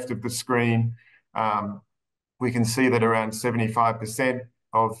towards the left of the screen, we can see that around 75%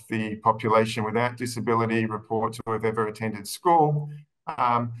 of the population without disability report to have ever attended school,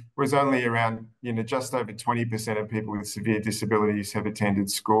 whereas only around, you know, just over 20% of people with severe disabilities have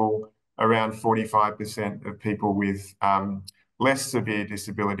attended school. Around 45% of people with less severe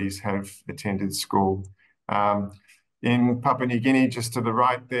disabilities have attended school. In Papua New Guinea, just to the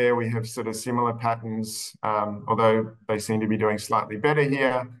right there, we have sort of similar patterns, although they seem to be doing slightly better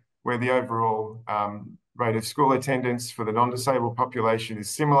here, where the overall rate of school attendance for the non-disabled population is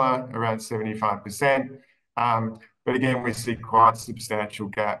similar, around 75%. But again, we see quite substantial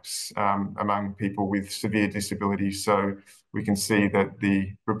gaps among people with severe disabilities. So we can see that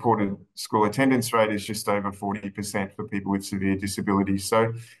the reported school attendance rate is just over 40% for people with severe disabilities.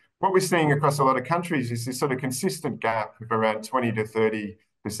 So what we're seeing across a lot of countries is this sort of consistent gap of around 20 to 30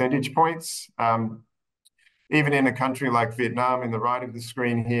 percentage points. Even in a country like Vietnam, in the right of the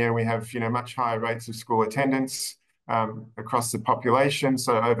screen here, we have, you know, much higher rates of school attendance across the population,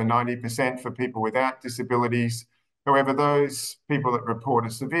 so over 90% for people without disabilities. However, those people that report a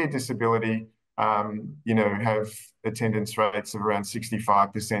severe disability, you know, have attendance rates of around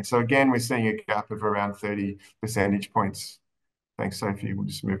 65%. So again, we're seeing a gap of around 30 percentage points. Thanks, Sophie. We'll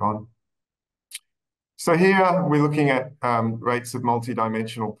just move on. So here we're looking at rates of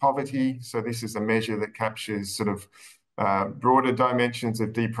multidimensional poverty. So this is a measure that captures sort of broader dimensions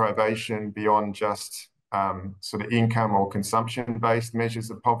of deprivation beyond just sort of income or consumption-based measures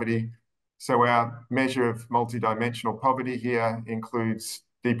of poverty. So our measure of multidimensional poverty here includes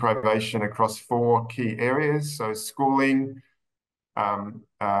deprivation across 4 key areas. So schooling,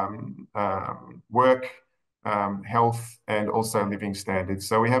 work, health, and also living standards.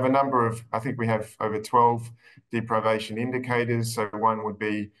 So we have a number of, I think we have over 12 deprivation indicators. So one would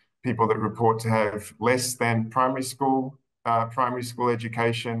be people that report to have less than primary school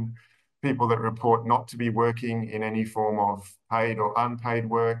education, people that report not to be working in any form of paid or unpaid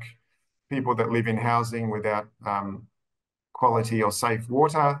work, people that live in housing without quality or safe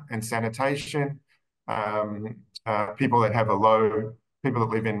water and sanitation, people that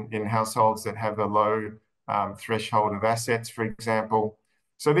live in households that have a low threshold of assets, for example.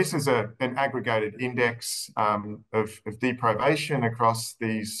 So this is an aggregated index of deprivation across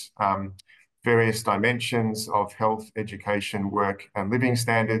these various dimensions of health, education, work, and living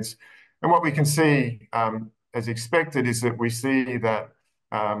standards. And what we can see, as expected, is that we see that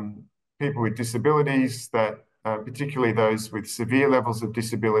people with disabilities, that particularly those with severe levels of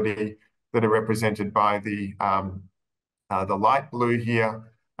disability that are represented by the light blue here,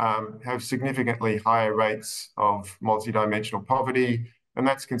 have significantly higher rates of multidimensional poverty, and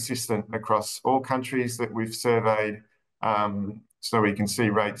that's consistent across all countries that we've surveyed. So we can see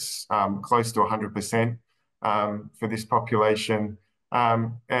rates close to 100% for this population.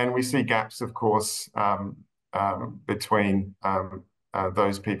 And we see gaps, of course, between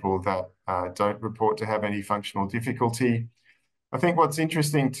those people that don't report to have any functional difficulty. I think what's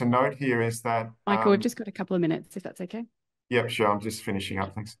interesting to note here is that... Michael, we've just got a couple of minutes, if that's okay. Yep, sure. I'm just finishing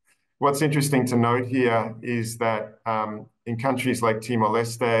up. Thanks. What's interesting to note here is that in countries like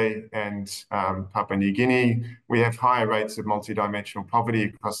Timor-Leste and Papua New Guinea, we have higher rates of multidimensional poverty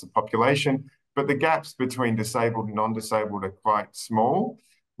across the population, but the gaps between disabled and non-disabled are quite small.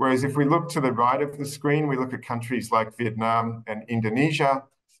 Whereas if we look to the right of the screen, we look at countries like Vietnam and Indonesia,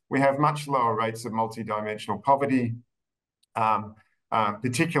 we have much lower rates of multidimensional poverty,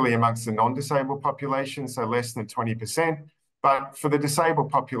 particularly amongst the non-disabled population, so less than 20%. But for the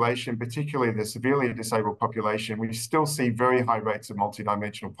disabled population, particularly the severely disabled population, we still see very high rates of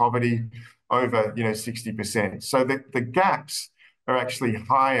multidimensional poverty, over 60%. So the gaps are actually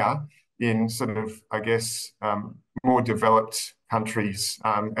higher in sort of, I guess, more developed countries.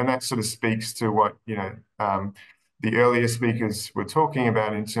 And that sort of speaks to what, the earlier speakers were talking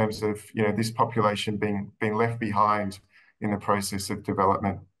about in terms of, this population being left behind in the process of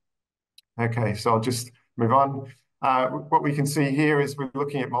development. Okay, so I'll just move on. What we can see here is we're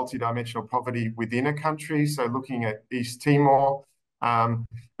looking at multidimensional poverty within a country, so looking at East Timor. And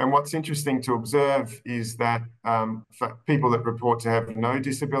what's interesting to observe is that for people that report to have no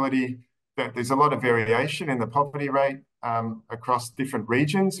disability, that there's a lot of variation in the poverty rate across different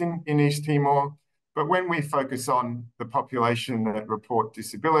regions in East Timor. But when we focus on the population that report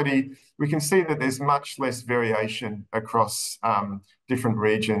disability, we can see that there's much less variation across different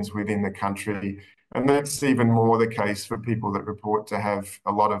regions within the country. And that's even more the case for people that report to have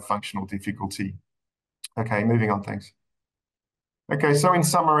a lot of functional difficulty. Okay, moving on, thanks. Okay, so in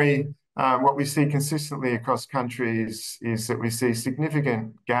summary, what we see consistently across countries is that we see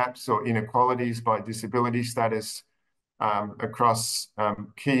significant gaps or inequalities by disability status across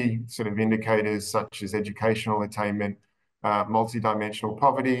key sort of indicators such as educational attainment, multidimensional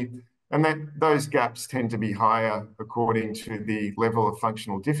poverty, and that those gaps tend to be higher according to the level of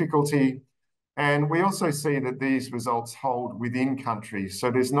functional difficulty. And we also see that these results hold within countries.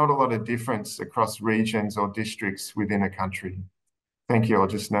 So there's not a lot of difference across regions or districts within a country. Thank you. I'll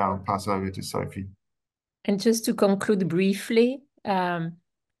just now pass over to Sophie. And just to conclude briefly,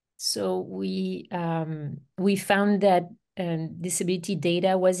 so we found that disability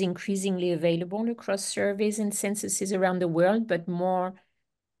data was increasingly available across surveys and censuses around the world, but more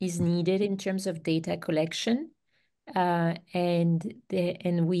is needed in terms of data collection. And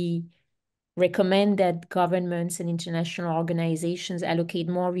we recommend that governments and international organizations allocate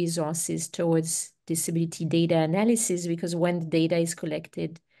more resources towards disability data analysis, because when the data is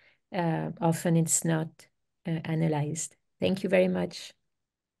collected, often it's not analyzed. Thank you very much.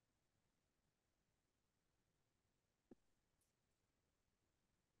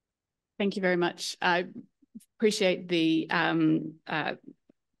 Thank you very much. I appreciate the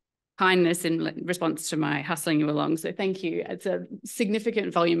kindness in response to my hustling you along. So thank you. It's a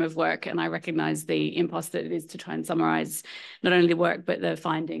significant volume of work, and I recognise the impulse that it is to try and summarise not only the work, but the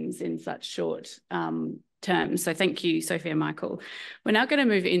findings in such short terms. So thank you, Sophie and Michael. We're now going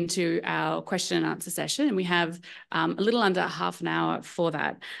to move into our question and answer session, and we have a little under half an hour for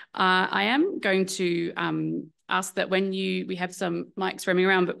that. I am going to ask that when we have some mics roaming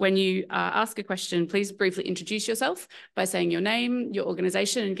around, but when you ask a question, please briefly introduce yourself by saying your name, your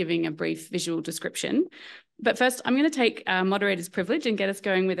organisation, and giving a brief visual description. But first, I'm going to take moderator's privilege and get us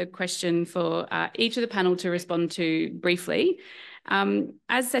going with a question for each of the panel to respond to briefly.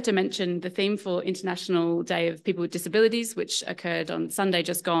 As Seta mentioned, the theme for International Day of People with Disabilities, which occurred on Sunday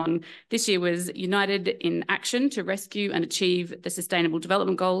just gone, this year was United in Action to Rescue and Achieve the Sustainable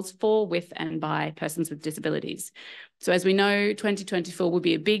Development Goals for, with and by persons with disabilities. So as we know, 2024 will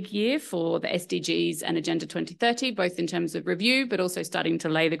be a big year for the SDGs and Agenda 2030, both in terms of review, but also starting to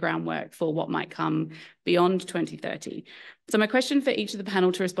lay the groundwork for what might come beyond 2030. So my question for each of the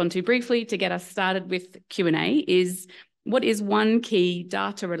panel to respond to briefly to get us started with Q&A is, what is one key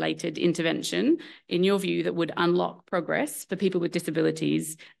data-related intervention, in your view, that would unlock progress for people with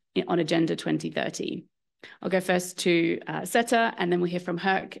disabilities on Agenda 2030? I'll go first to Seta, and then we'll hear from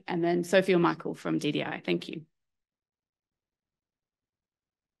Herc, and then Sophie or Michael from DDI. Thank you.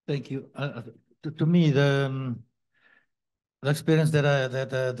 Thank you. To me, the experience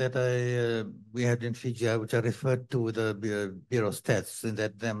we had in Fiji, which I referred to the Bureau of Stats, in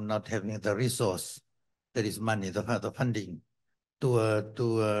that them not having the resource, that is money, the funding to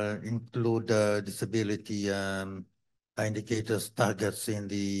include disability indicators, targets in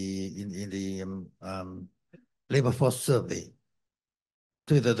the labor force survey.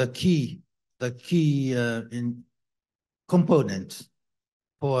 To the key components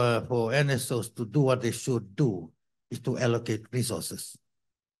for NSOs to do what they should do is to allocate resources.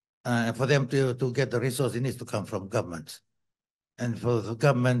 And for them to get the resource, it needs to come from government. And for the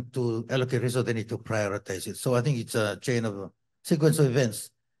government to allocate resources, they need to prioritize it. So I think it's a sequence of events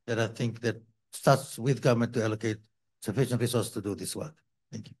that I think that starts with government to allocate sufficient resources to do this work.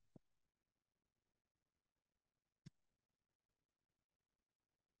 Thank you.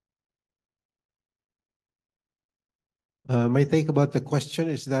 My take about the question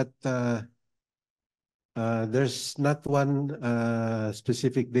is that there's not one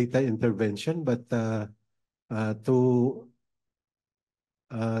specific data intervention, but to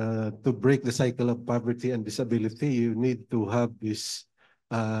break the cycle of poverty and disability, you need to have this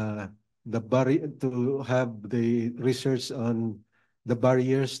to have the research on the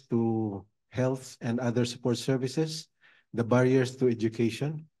barriers to health and other support services, the barriers to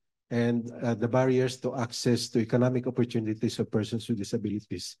education, and the barriers to access to economic opportunities of persons with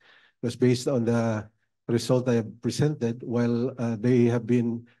disabilities. Because based on the result I have presented, while they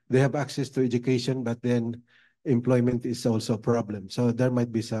have access to education, but then employment is also a problem. So there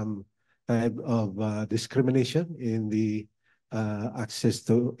might be some type of discrimination in the access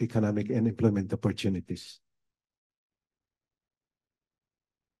to economic and employment opportunities.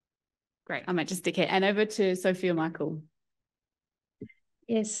 Great. I might just stick it. And over to Sophie or Michael.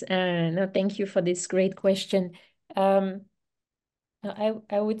 Yes, no, thank you for this great question. I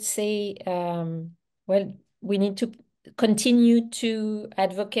would say, well, we need to continue to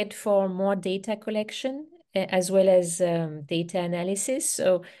advocate for more data collection as well as data analysis.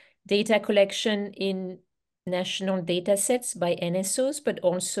 So data collection in national data sets by NSOs, but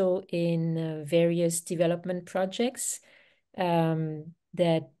also in various development projects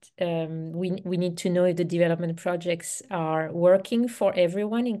that we need to know if the development projects are working for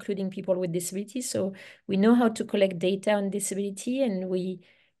everyone, including people with disabilities. So we know how to collect data on disability, and we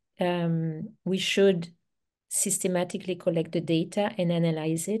should systematically collect the data and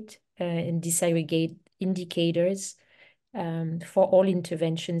analyze it and disaggregate indicators for all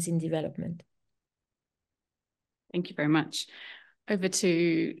interventions in development. Thank you very much. Over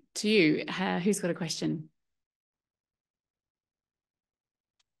to you. Who's got a question?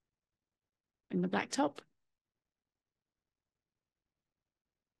 In the black top.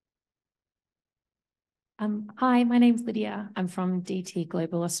 Hi, my name's Lydia. I'm from DT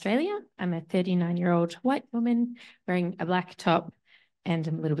Global Australia. I'm a 39-year-old white woman wearing a black top, and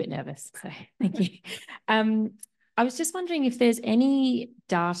I'm a little bit nervous, so thank you. I was just wondering if there's any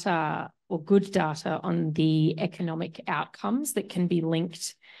data or good data on the economic outcomes that can be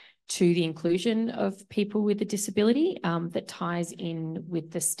linked to the inclusion of people with a disability that ties in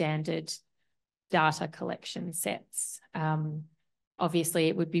with the standard data collection sets. Obviously,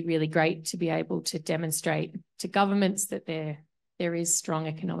 it would be really great to be able to demonstrate to governments that there is strong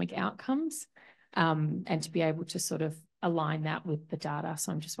economic outcomes and to be able to sort of align that with the data.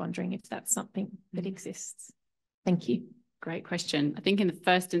 So I'm just wondering if that's something that exists. Thank you. Great question. I think in the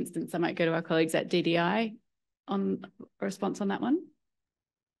first instance, I might go to our colleagues at DDI on a response on that one.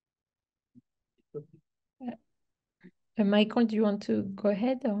 Michael, do you want to go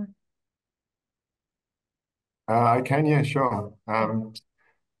ahead or? I can, yeah, sure.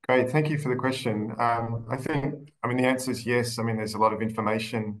 Great, thank you for the question. I mean, the answer is yes. I mean, there's a lot of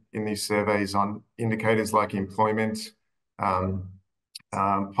information in these surveys on indicators like employment,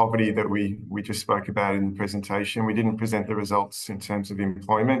 poverty that we just spoke about in the presentation. We didn't present the results in terms of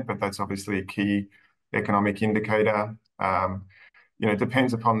employment, but that's obviously a key economic indicator. You know, it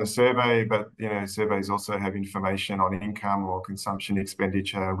depends upon the survey, but, you know, surveys also have information on income or consumption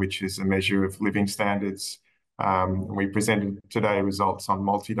expenditure, which is a measure of living standards. We presented today results on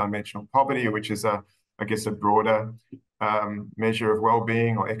multidimensional poverty, which is I guess a broader measure of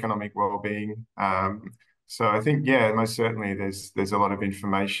well-being or economic well-being. So I think, yeah, most certainly there's a lot of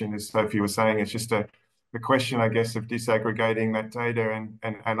information. As Sophie was saying, it's just the question, I guess, of disaggregating that data and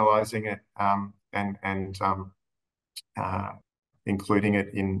analysing it and including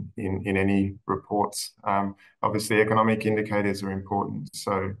it in any reports. Obviously, economic indicators are important.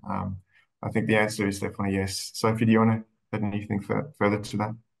 So I think the answer is definitely yes. Sophie, do you want to add anything further to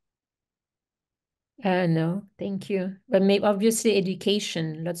that? No, thank you. But maybe obviously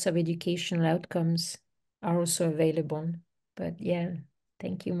education, lots of educational outcomes are also available. But yeah,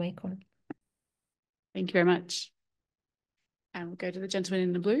 thank you, Michael. Thank you very much. And we'll go to the gentleman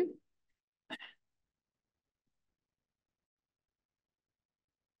in the blue.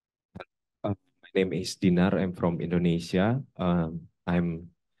 My name is Dinar. I'm from Indonesia. I'm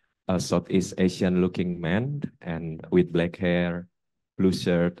a Southeast Asian looking man and with black hair, blue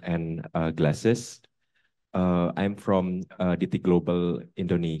shirt and glasses. I'm from DT Global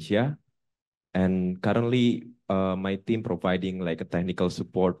Indonesia, and currently my team providing like a technical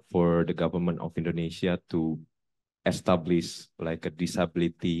support for the government of Indonesia to establish like a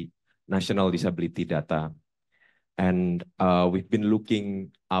national disability data. And we've been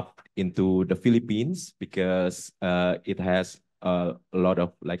looking up into the Philippines because it has a lot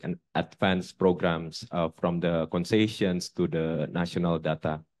of like an advanced programs from the concessions to the national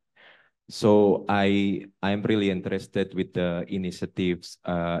data. So I'm really interested with the initiatives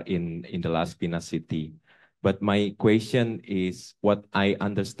in the Las Piñas city. But my question is, what I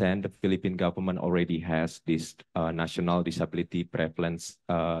understand, the Philippine government already has this National Disability Prevalence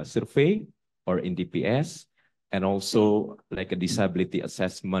Survey or NDPS, and also like a disability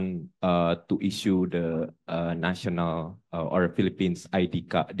assessment to issue the national or Philippines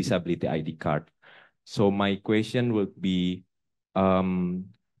ID card, disability ID card. So my question would be,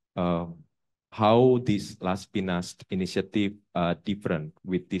 how this Las Piñas initiative different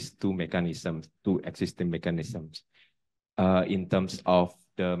with these two existing mechanisms in terms of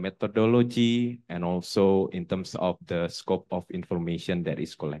the methodology and also in terms of the scope of information that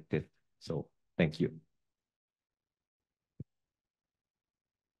is collected. So thank you.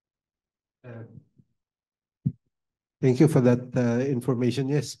 Thank you for that information.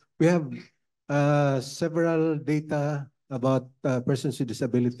 Yes, we have several data about persons with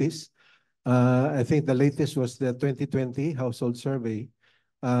disabilities. I think the latest was the 2020 household survey,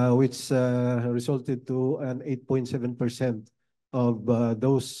 which resulted to an 8.7% of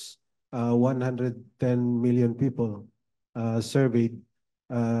those 110 million people surveyed.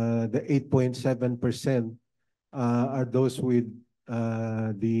 The 8.7% are those with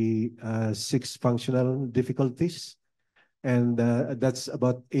the 6 functional difficulties, and that's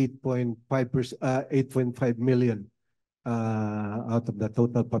about 8.5 million out of the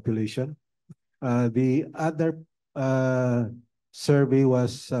total population. The other survey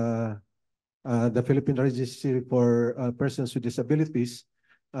was the Philippine Registry for Persons with Disabilities,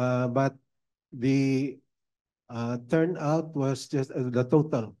 but the turnout was just the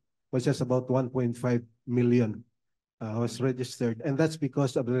total was just about 1.5 million was registered, and that's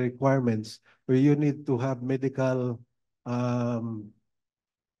because of the requirements where you need to have medical.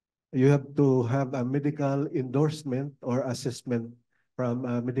 You have to have a medical endorsement or assessment from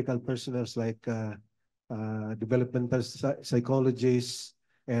medical personnel like developmental psychologists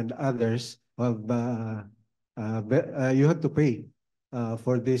and others. You have to pay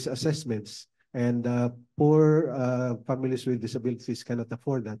for these assessments, and poor families with disabilities cannot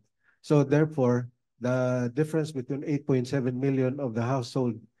afford that. So therefore, the difference between 8.7 million of the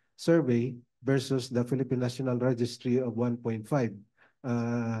household survey versus the Philippine National Registry of 1.5.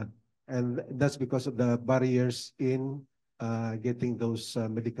 And that's because of the barriers in getting those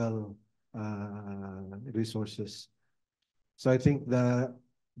medical resources. So I think the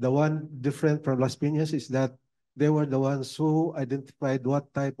one different from Las Piñas is that they were the ones who identified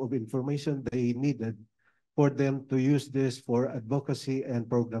what type of information they needed for them to use this for advocacy and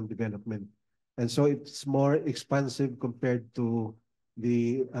program development. And so it's more expansive compared to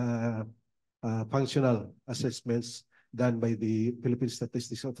the functional assessments done by the Philippine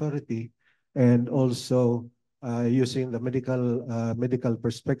Statistics Authority, and also using the medical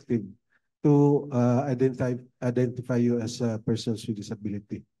perspective to identify you as persons with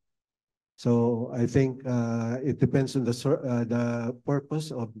disability. So I think it depends on the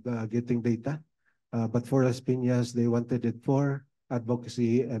purpose of getting data, but for Las Piñas, they wanted it for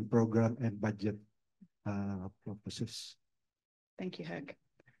advocacy and program and budget purposes. Thank you, Herc.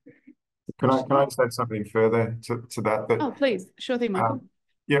 Can I just add something further to that? Oh, please. Sure thing, Michael.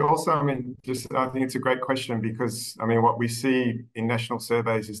 Yeah, also, I mean, I think it's a great question because, I mean, what we see in national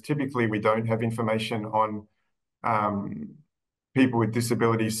surveys is typically we don't have information on people with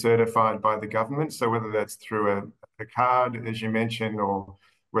disabilities certified by the government. So whether that's through a card, as you mentioned, or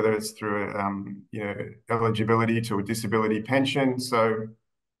whether it's through, eligibility to a disability pension. So,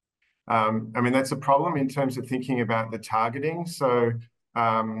 I mean, that's a problem in terms of thinking about the targeting. So,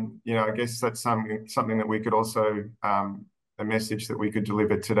 I guess that's something that we could also, a message that we could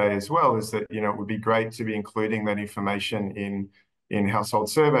deliver today as well is that, it would be great to be including that information in household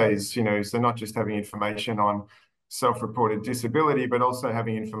surveys, so not just having information on self-reported disability, but also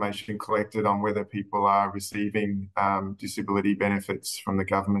having information collected on whether people are receiving disability benefits from the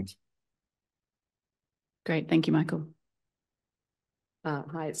government. Great. Thank you, Michael.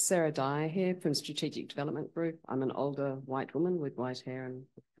 Hi, it's Sarah Dyer here from Strategic Development Group. I'm an older white woman with white hair and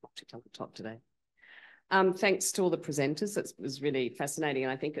multi-tongue top today. Thanks to all the presenters. It was really fascinating.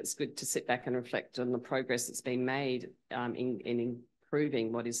 And I think it's good to sit back and reflect on the progress that's been made in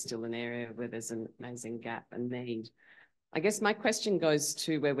improving what is still an area where there's an amazing gap and need. I guess my question goes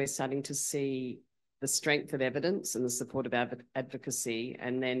to where we're starting to see the strength of evidence and the support of advocacy,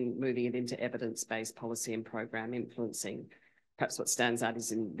 and then moving it into evidence-based policy and program influencing. Perhaps what stands out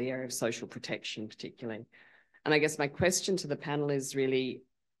is in the area of social protection particularly. And I guess my question to the panel is really,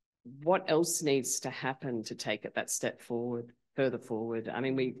 what else needs to happen to take it that step forward, further forward? I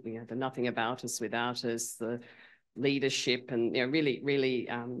mean, we have the nothing about us without us, the leadership and really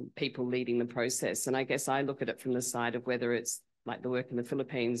people leading the process. And I guess I look at it from the side of whether it's like the work in the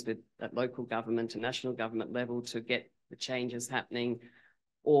Philippines with at local government and national government level to get the changes happening,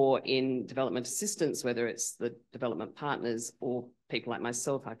 or in development assistance, whether it's the development partners or people like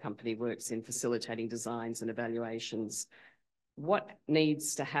myself. Our company works in facilitating designs and evaluations. What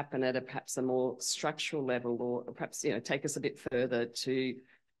needs to happen at perhaps a more structural level, or perhaps take us a bit further to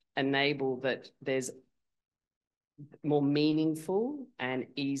enable that there's more meaningful and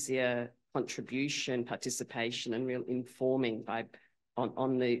easier contribution, participation, and real informing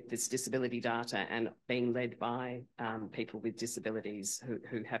on this disability data, and being led by people with disabilities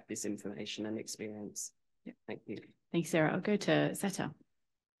who have this information and experience. Yeah, thank you. Thanks, Sarah. I'll go to Seta.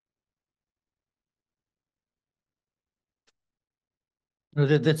 No,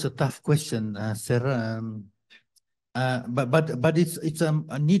 that's a tough question, Sarah. But it's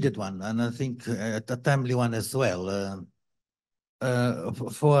a needed one, and I think a timely one as well.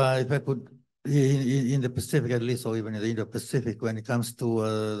 If I could, in the Pacific at least, or even in the Indo-Pacific, when it comes to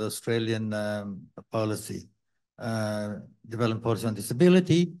the Australian policy, development policy on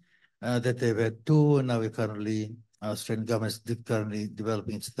disability, that they've had two, and now we're currently, Australian government is currently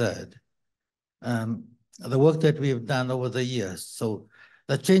developing its third. The work that we've done over the years, so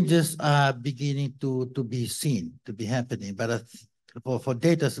the changes are beginning to be seen, to be happening. But for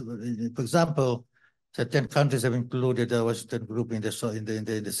data, for example, certain countries have included the Washington group in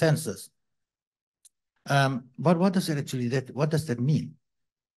the census. But what does it actually what does that mean?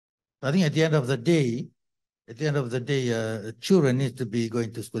 I think at the end of the day, children need to be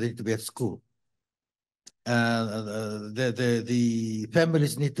going to school. They need to be at school. The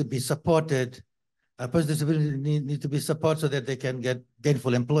families need to be supported. Persons with disability need to be supported so that they can get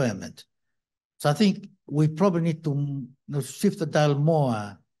gainful employment. So I think we probably need to shift the dial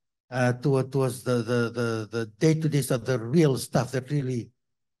more towards the day-to-day stuff, the real stuff that really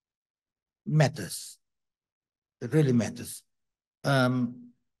matters. It really matters. How's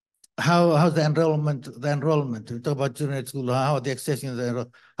the enrollment? We talk about children at school. How are they accessing the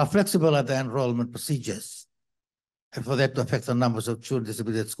enrollment? How flexible are the enrollment procedures? And for that to affect the numbers of children with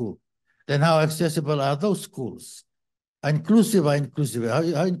disability at school. Then how accessible are those schools? How inclusive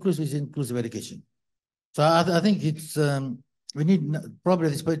is inclusive education? So I think it's we need probably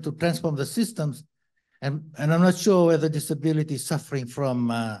at this point to transform the systems, and I'm not sure whether disability is suffering from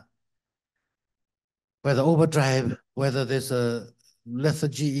whether overdrive, whether there's a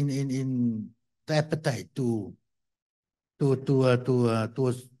lethargy in the appetite towards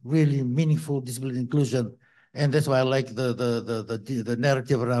really meaningful disability inclusion, and that's why I like the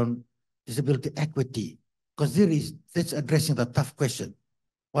narrative around disability equity, because that's addressing the tough question.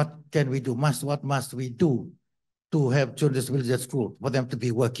 What can we do? What must we do to have children with disabilities at school, for them to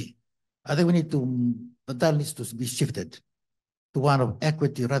be working? I think the dial needs to be shifted to one of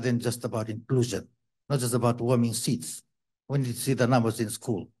equity rather than just about inclusion, not just about warming seats. We need to see the numbers in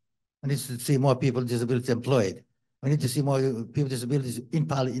school. We need to see more people with disabilities employed. We need to see more people with disabilities in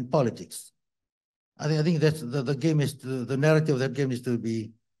politics. I think that's the game is the narrative of that game is to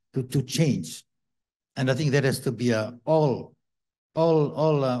be to change, and I think that has to be a all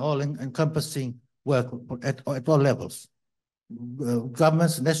encompassing work at all levels,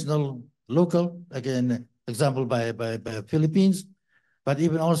 governments, national, local. Again, example by Philippines, but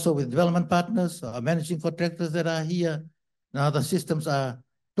even also with development partners, managing contractors that are here. Now the systems are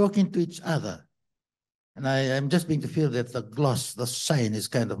talking to each other, and I'm just beginning to feel that the shine is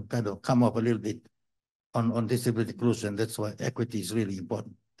kind of come up a little bit on disability inclusion. That's why equity is really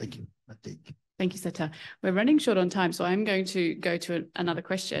important. Thank you. Thank you, Seta. We're running short on time, so I'm going to go to another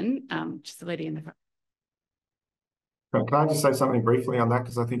question. Just the lady in the front. Can I just say something briefly on that,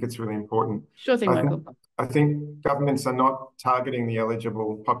 because I think it's really important? Sure thing, Michael. I think governments are not targeting the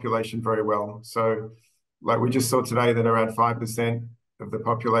eligible population very well. So like we just saw today that around 5% of the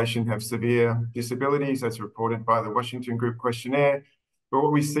population have severe disabilities, as reported by the Washington Group questionnaire. But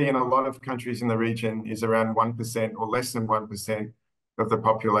what we see in a lot of countries in the region is around 1% or less than 1% of the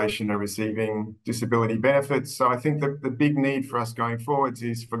population are receiving disability benefits. So I think that the big need for us going forwards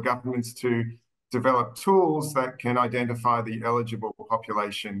is for governments to develop tools that can identify the eligible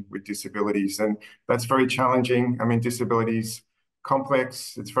population with disabilities. And that's very challenging. I mean, disability is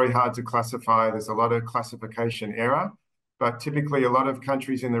complex. It's very hard to classify. There's a lot of classification error. But typically, a lot of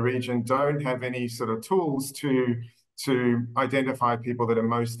countries in the region don't have any sort of tools to identify people that are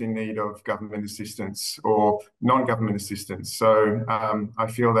most in need of government assistance or non-government assistance. So I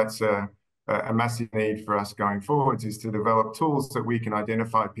feel that's a massive need for us going forwards, is to develop tools that we can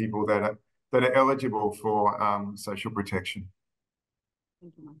identify people that are eligible for social protection.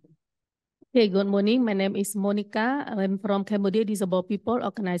 Thank you, Michael. Okay, good morning. My name is Monica. I'm from Cambodia Disabled People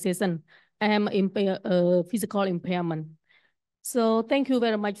Organization. I am physical impairment. So thank you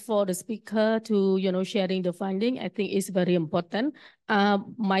very much for the speaker to, sharing the finding. I think it's very important.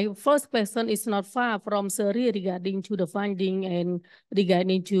 My first question is not far from Seri regarding to the finding and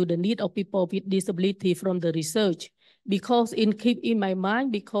regarding to the need of people with disability from the research. Because keep in my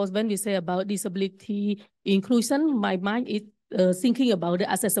mind, because when we say about disability inclusion, my mind is thinking about the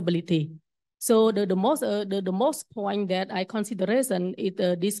accessibility. So the most point that I consideration is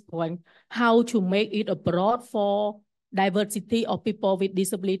this point, how to make it a broad for diversity of people with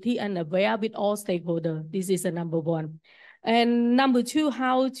disability and aware with all stakeholders. This is a number one. And number two,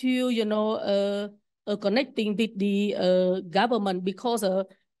 how to, connecting with the government, because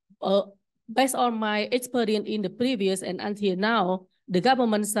based on my experience in the previous and until now, the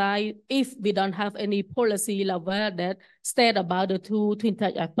government side, if we don't have any policy level that state about the two twin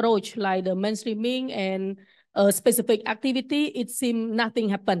touch approach, like the mainstreaming and specific activity, it seems nothing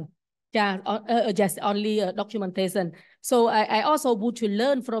happened. Yeah, just only documentation. So I also want to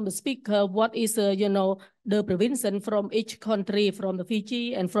learn from the speaker what is, the prevention from each country, from the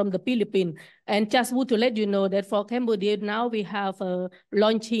Fiji and from the Philippines. And just want to let you know that for Cambodia now we have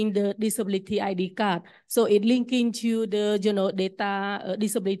launching the disability ID card. So it linking to the, data,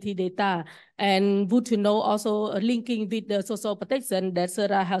 disability data. And good to know also linking with the social protection that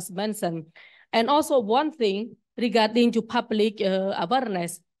Sarah has mentioned. And also one thing regarding to public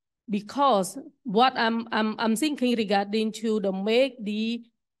awareness, because what I'm thinking regarding to the make the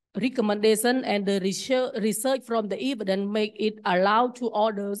recommendation and the research from the evidence make it allowed to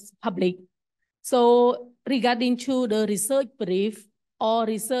others public. So regarding to the research brief or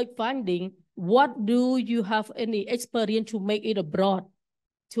research finding, what do you have any experience to make it abroad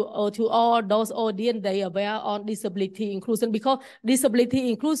to all those audience they are aware on disability inclusion, because disability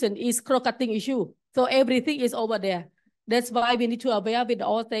inclusion is cross-cutting issue. So everything is over there. That's why we need to aware with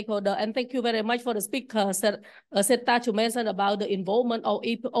all stakeholders. And thank you very much for the speaker, Seta, to mention about the involvement of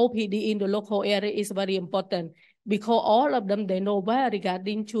OPD in the local area is very important, because all of them, they know where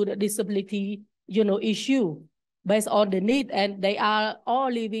regarding to the disability, issue based on the need, and they are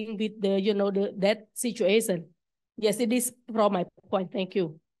all living with the, that situation. Yes, it is from my point. Thank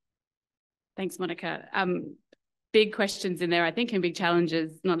you. Thanks, Monica. Big questions in there, I think, and big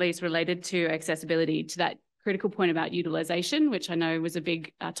challenges, not least related to accessibility, to that critical point about utilisation, which I know was a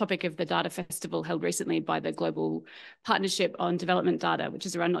big topic of the Data Festival held recently by the Global Partnership on Development Data, which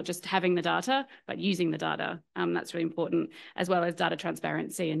is around not just having the data, but using the data. That's really important, as well as data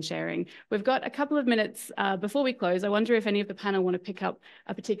transparency and sharing. We've got a couple of minutes before we close. I wonder if any of the panel want to pick up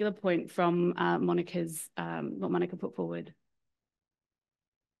a particular point from Monica's, what Monica put forward.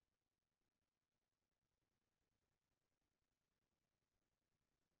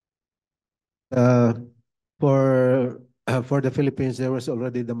 For the Philippines, there was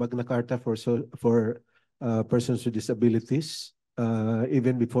already the Magna Carta for persons with disabilities,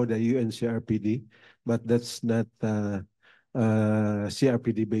 even before the UN CRPD, but that's not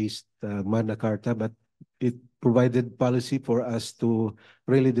CRPD-based Magna Carta, but it provided policy for us to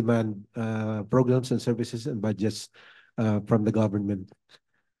really demand programs and services and budgets from the government.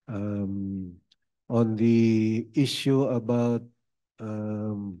 On the issue about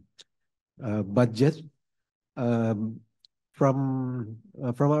budget, from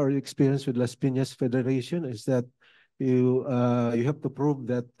our experience with Las Piñas Federation is that you have to prove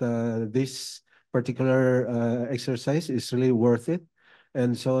that this particular exercise is really worth it,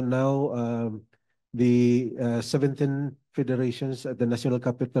 and so now the 17 federations at the National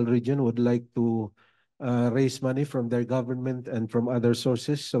Capital Region would like to raise money from their government and from other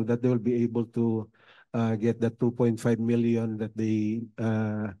sources so that they will be able to get the 2.5 million that they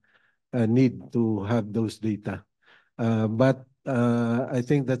need to have those data. But I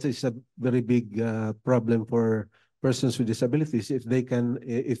think that is a very big problem for persons with disabilities if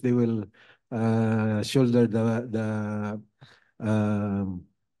they will shoulder the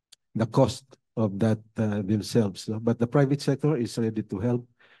cost of that themselves. But the private sector is ready to help,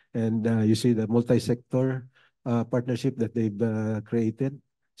 and you see the multi-sector partnership that they've created.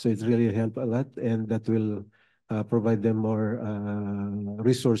 So it's really helped a lot, and that will provide them more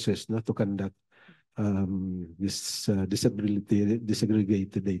resources to conduct this disability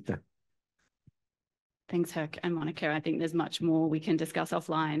disaggregated data. Thanks, Herc and Monica. I think there's much more we can discuss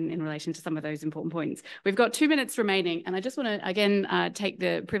offline in relation to some of those important points. We've got 2 minutes remaining, and I just want to, again, take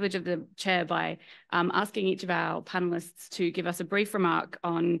the privilege of the chair by asking each of our panelists to give us a brief remark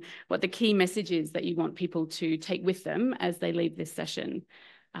on what the key message is that you want people to take with them as they leave this session.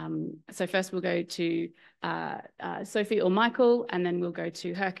 So first we'll go to Sophie or Michael, and then we'll go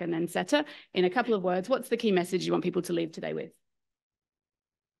to Herc and then Seta. In a couple of words, what's the key message you want people to leave today with?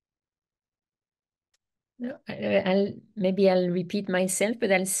 Maybe I'll repeat myself,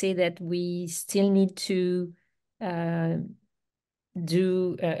 but I'll say that we still need to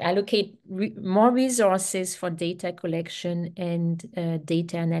allocate more resources for data collection and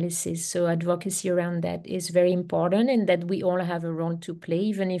data analysis. So advocacy around that is very important, and that we all have a role to play,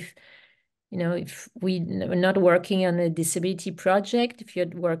 even if, if we're not working on a disability project, if you're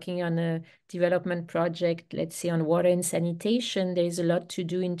working on a development project, let's say on water and sanitation, there's a lot to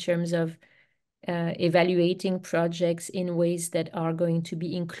do in terms of evaluating projects in ways that are going to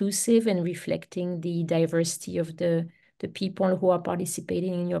be inclusive and reflecting the diversity of the people who are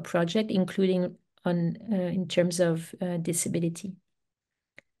participating in your project, including in terms of disability.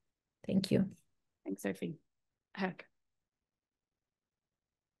 Thank you. Thanks, Sophie. Herc.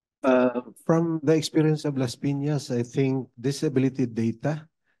 From the experience of Las Piñas, I think disability data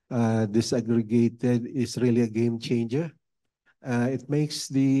disaggregated is really a game changer. It makes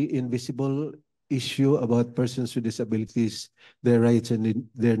the invisible issue about persons with disabilities, their rights and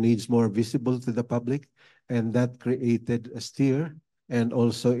their needs more visible to the public, and that created a steer and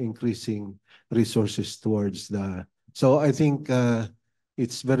also increasing resources towards the. So I think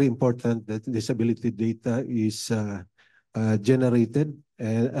it's very important that disability data is generated.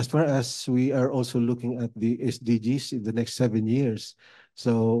 And as far as we are also looking at the SDGs in the next 7 years,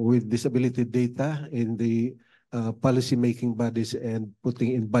 so with disability data in the policy making bodies and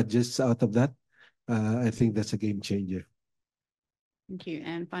putting in budgets out of that, I think that's a game changer. Thank you.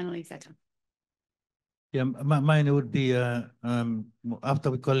 And finally, Seta. Yeah, mine would be after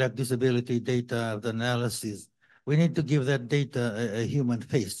we collect disability data, the analysis, we need to give that data a human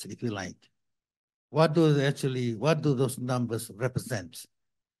face, if you like. What do those numbers represent?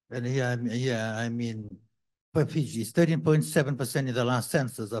 And I mean, for Fiji, 13.7% in the last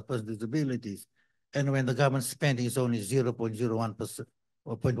census of persons with disabilities. And when the government spending is only 0.01%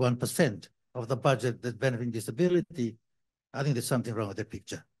 or 0.1% of the budget that's benefiting disability, I think there's something wrong with the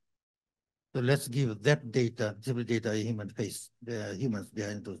picture. So let's give that data, disability data, a human face, the humans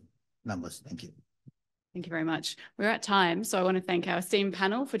behind those numbers. Thank you. Thank you very much. We're at time, so I want to thank our esteemed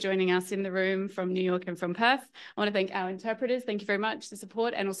panel for joining us in the room from New York and from Perth. I want to thank our interpreters. Thank you very much for the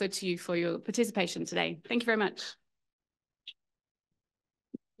support, and also to you for your participation today. Thank you very much.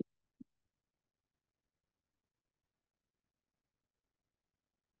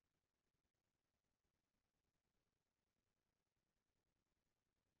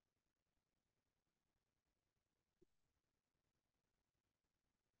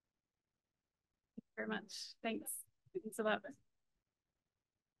 Very much. Thanks. Thanks a lot.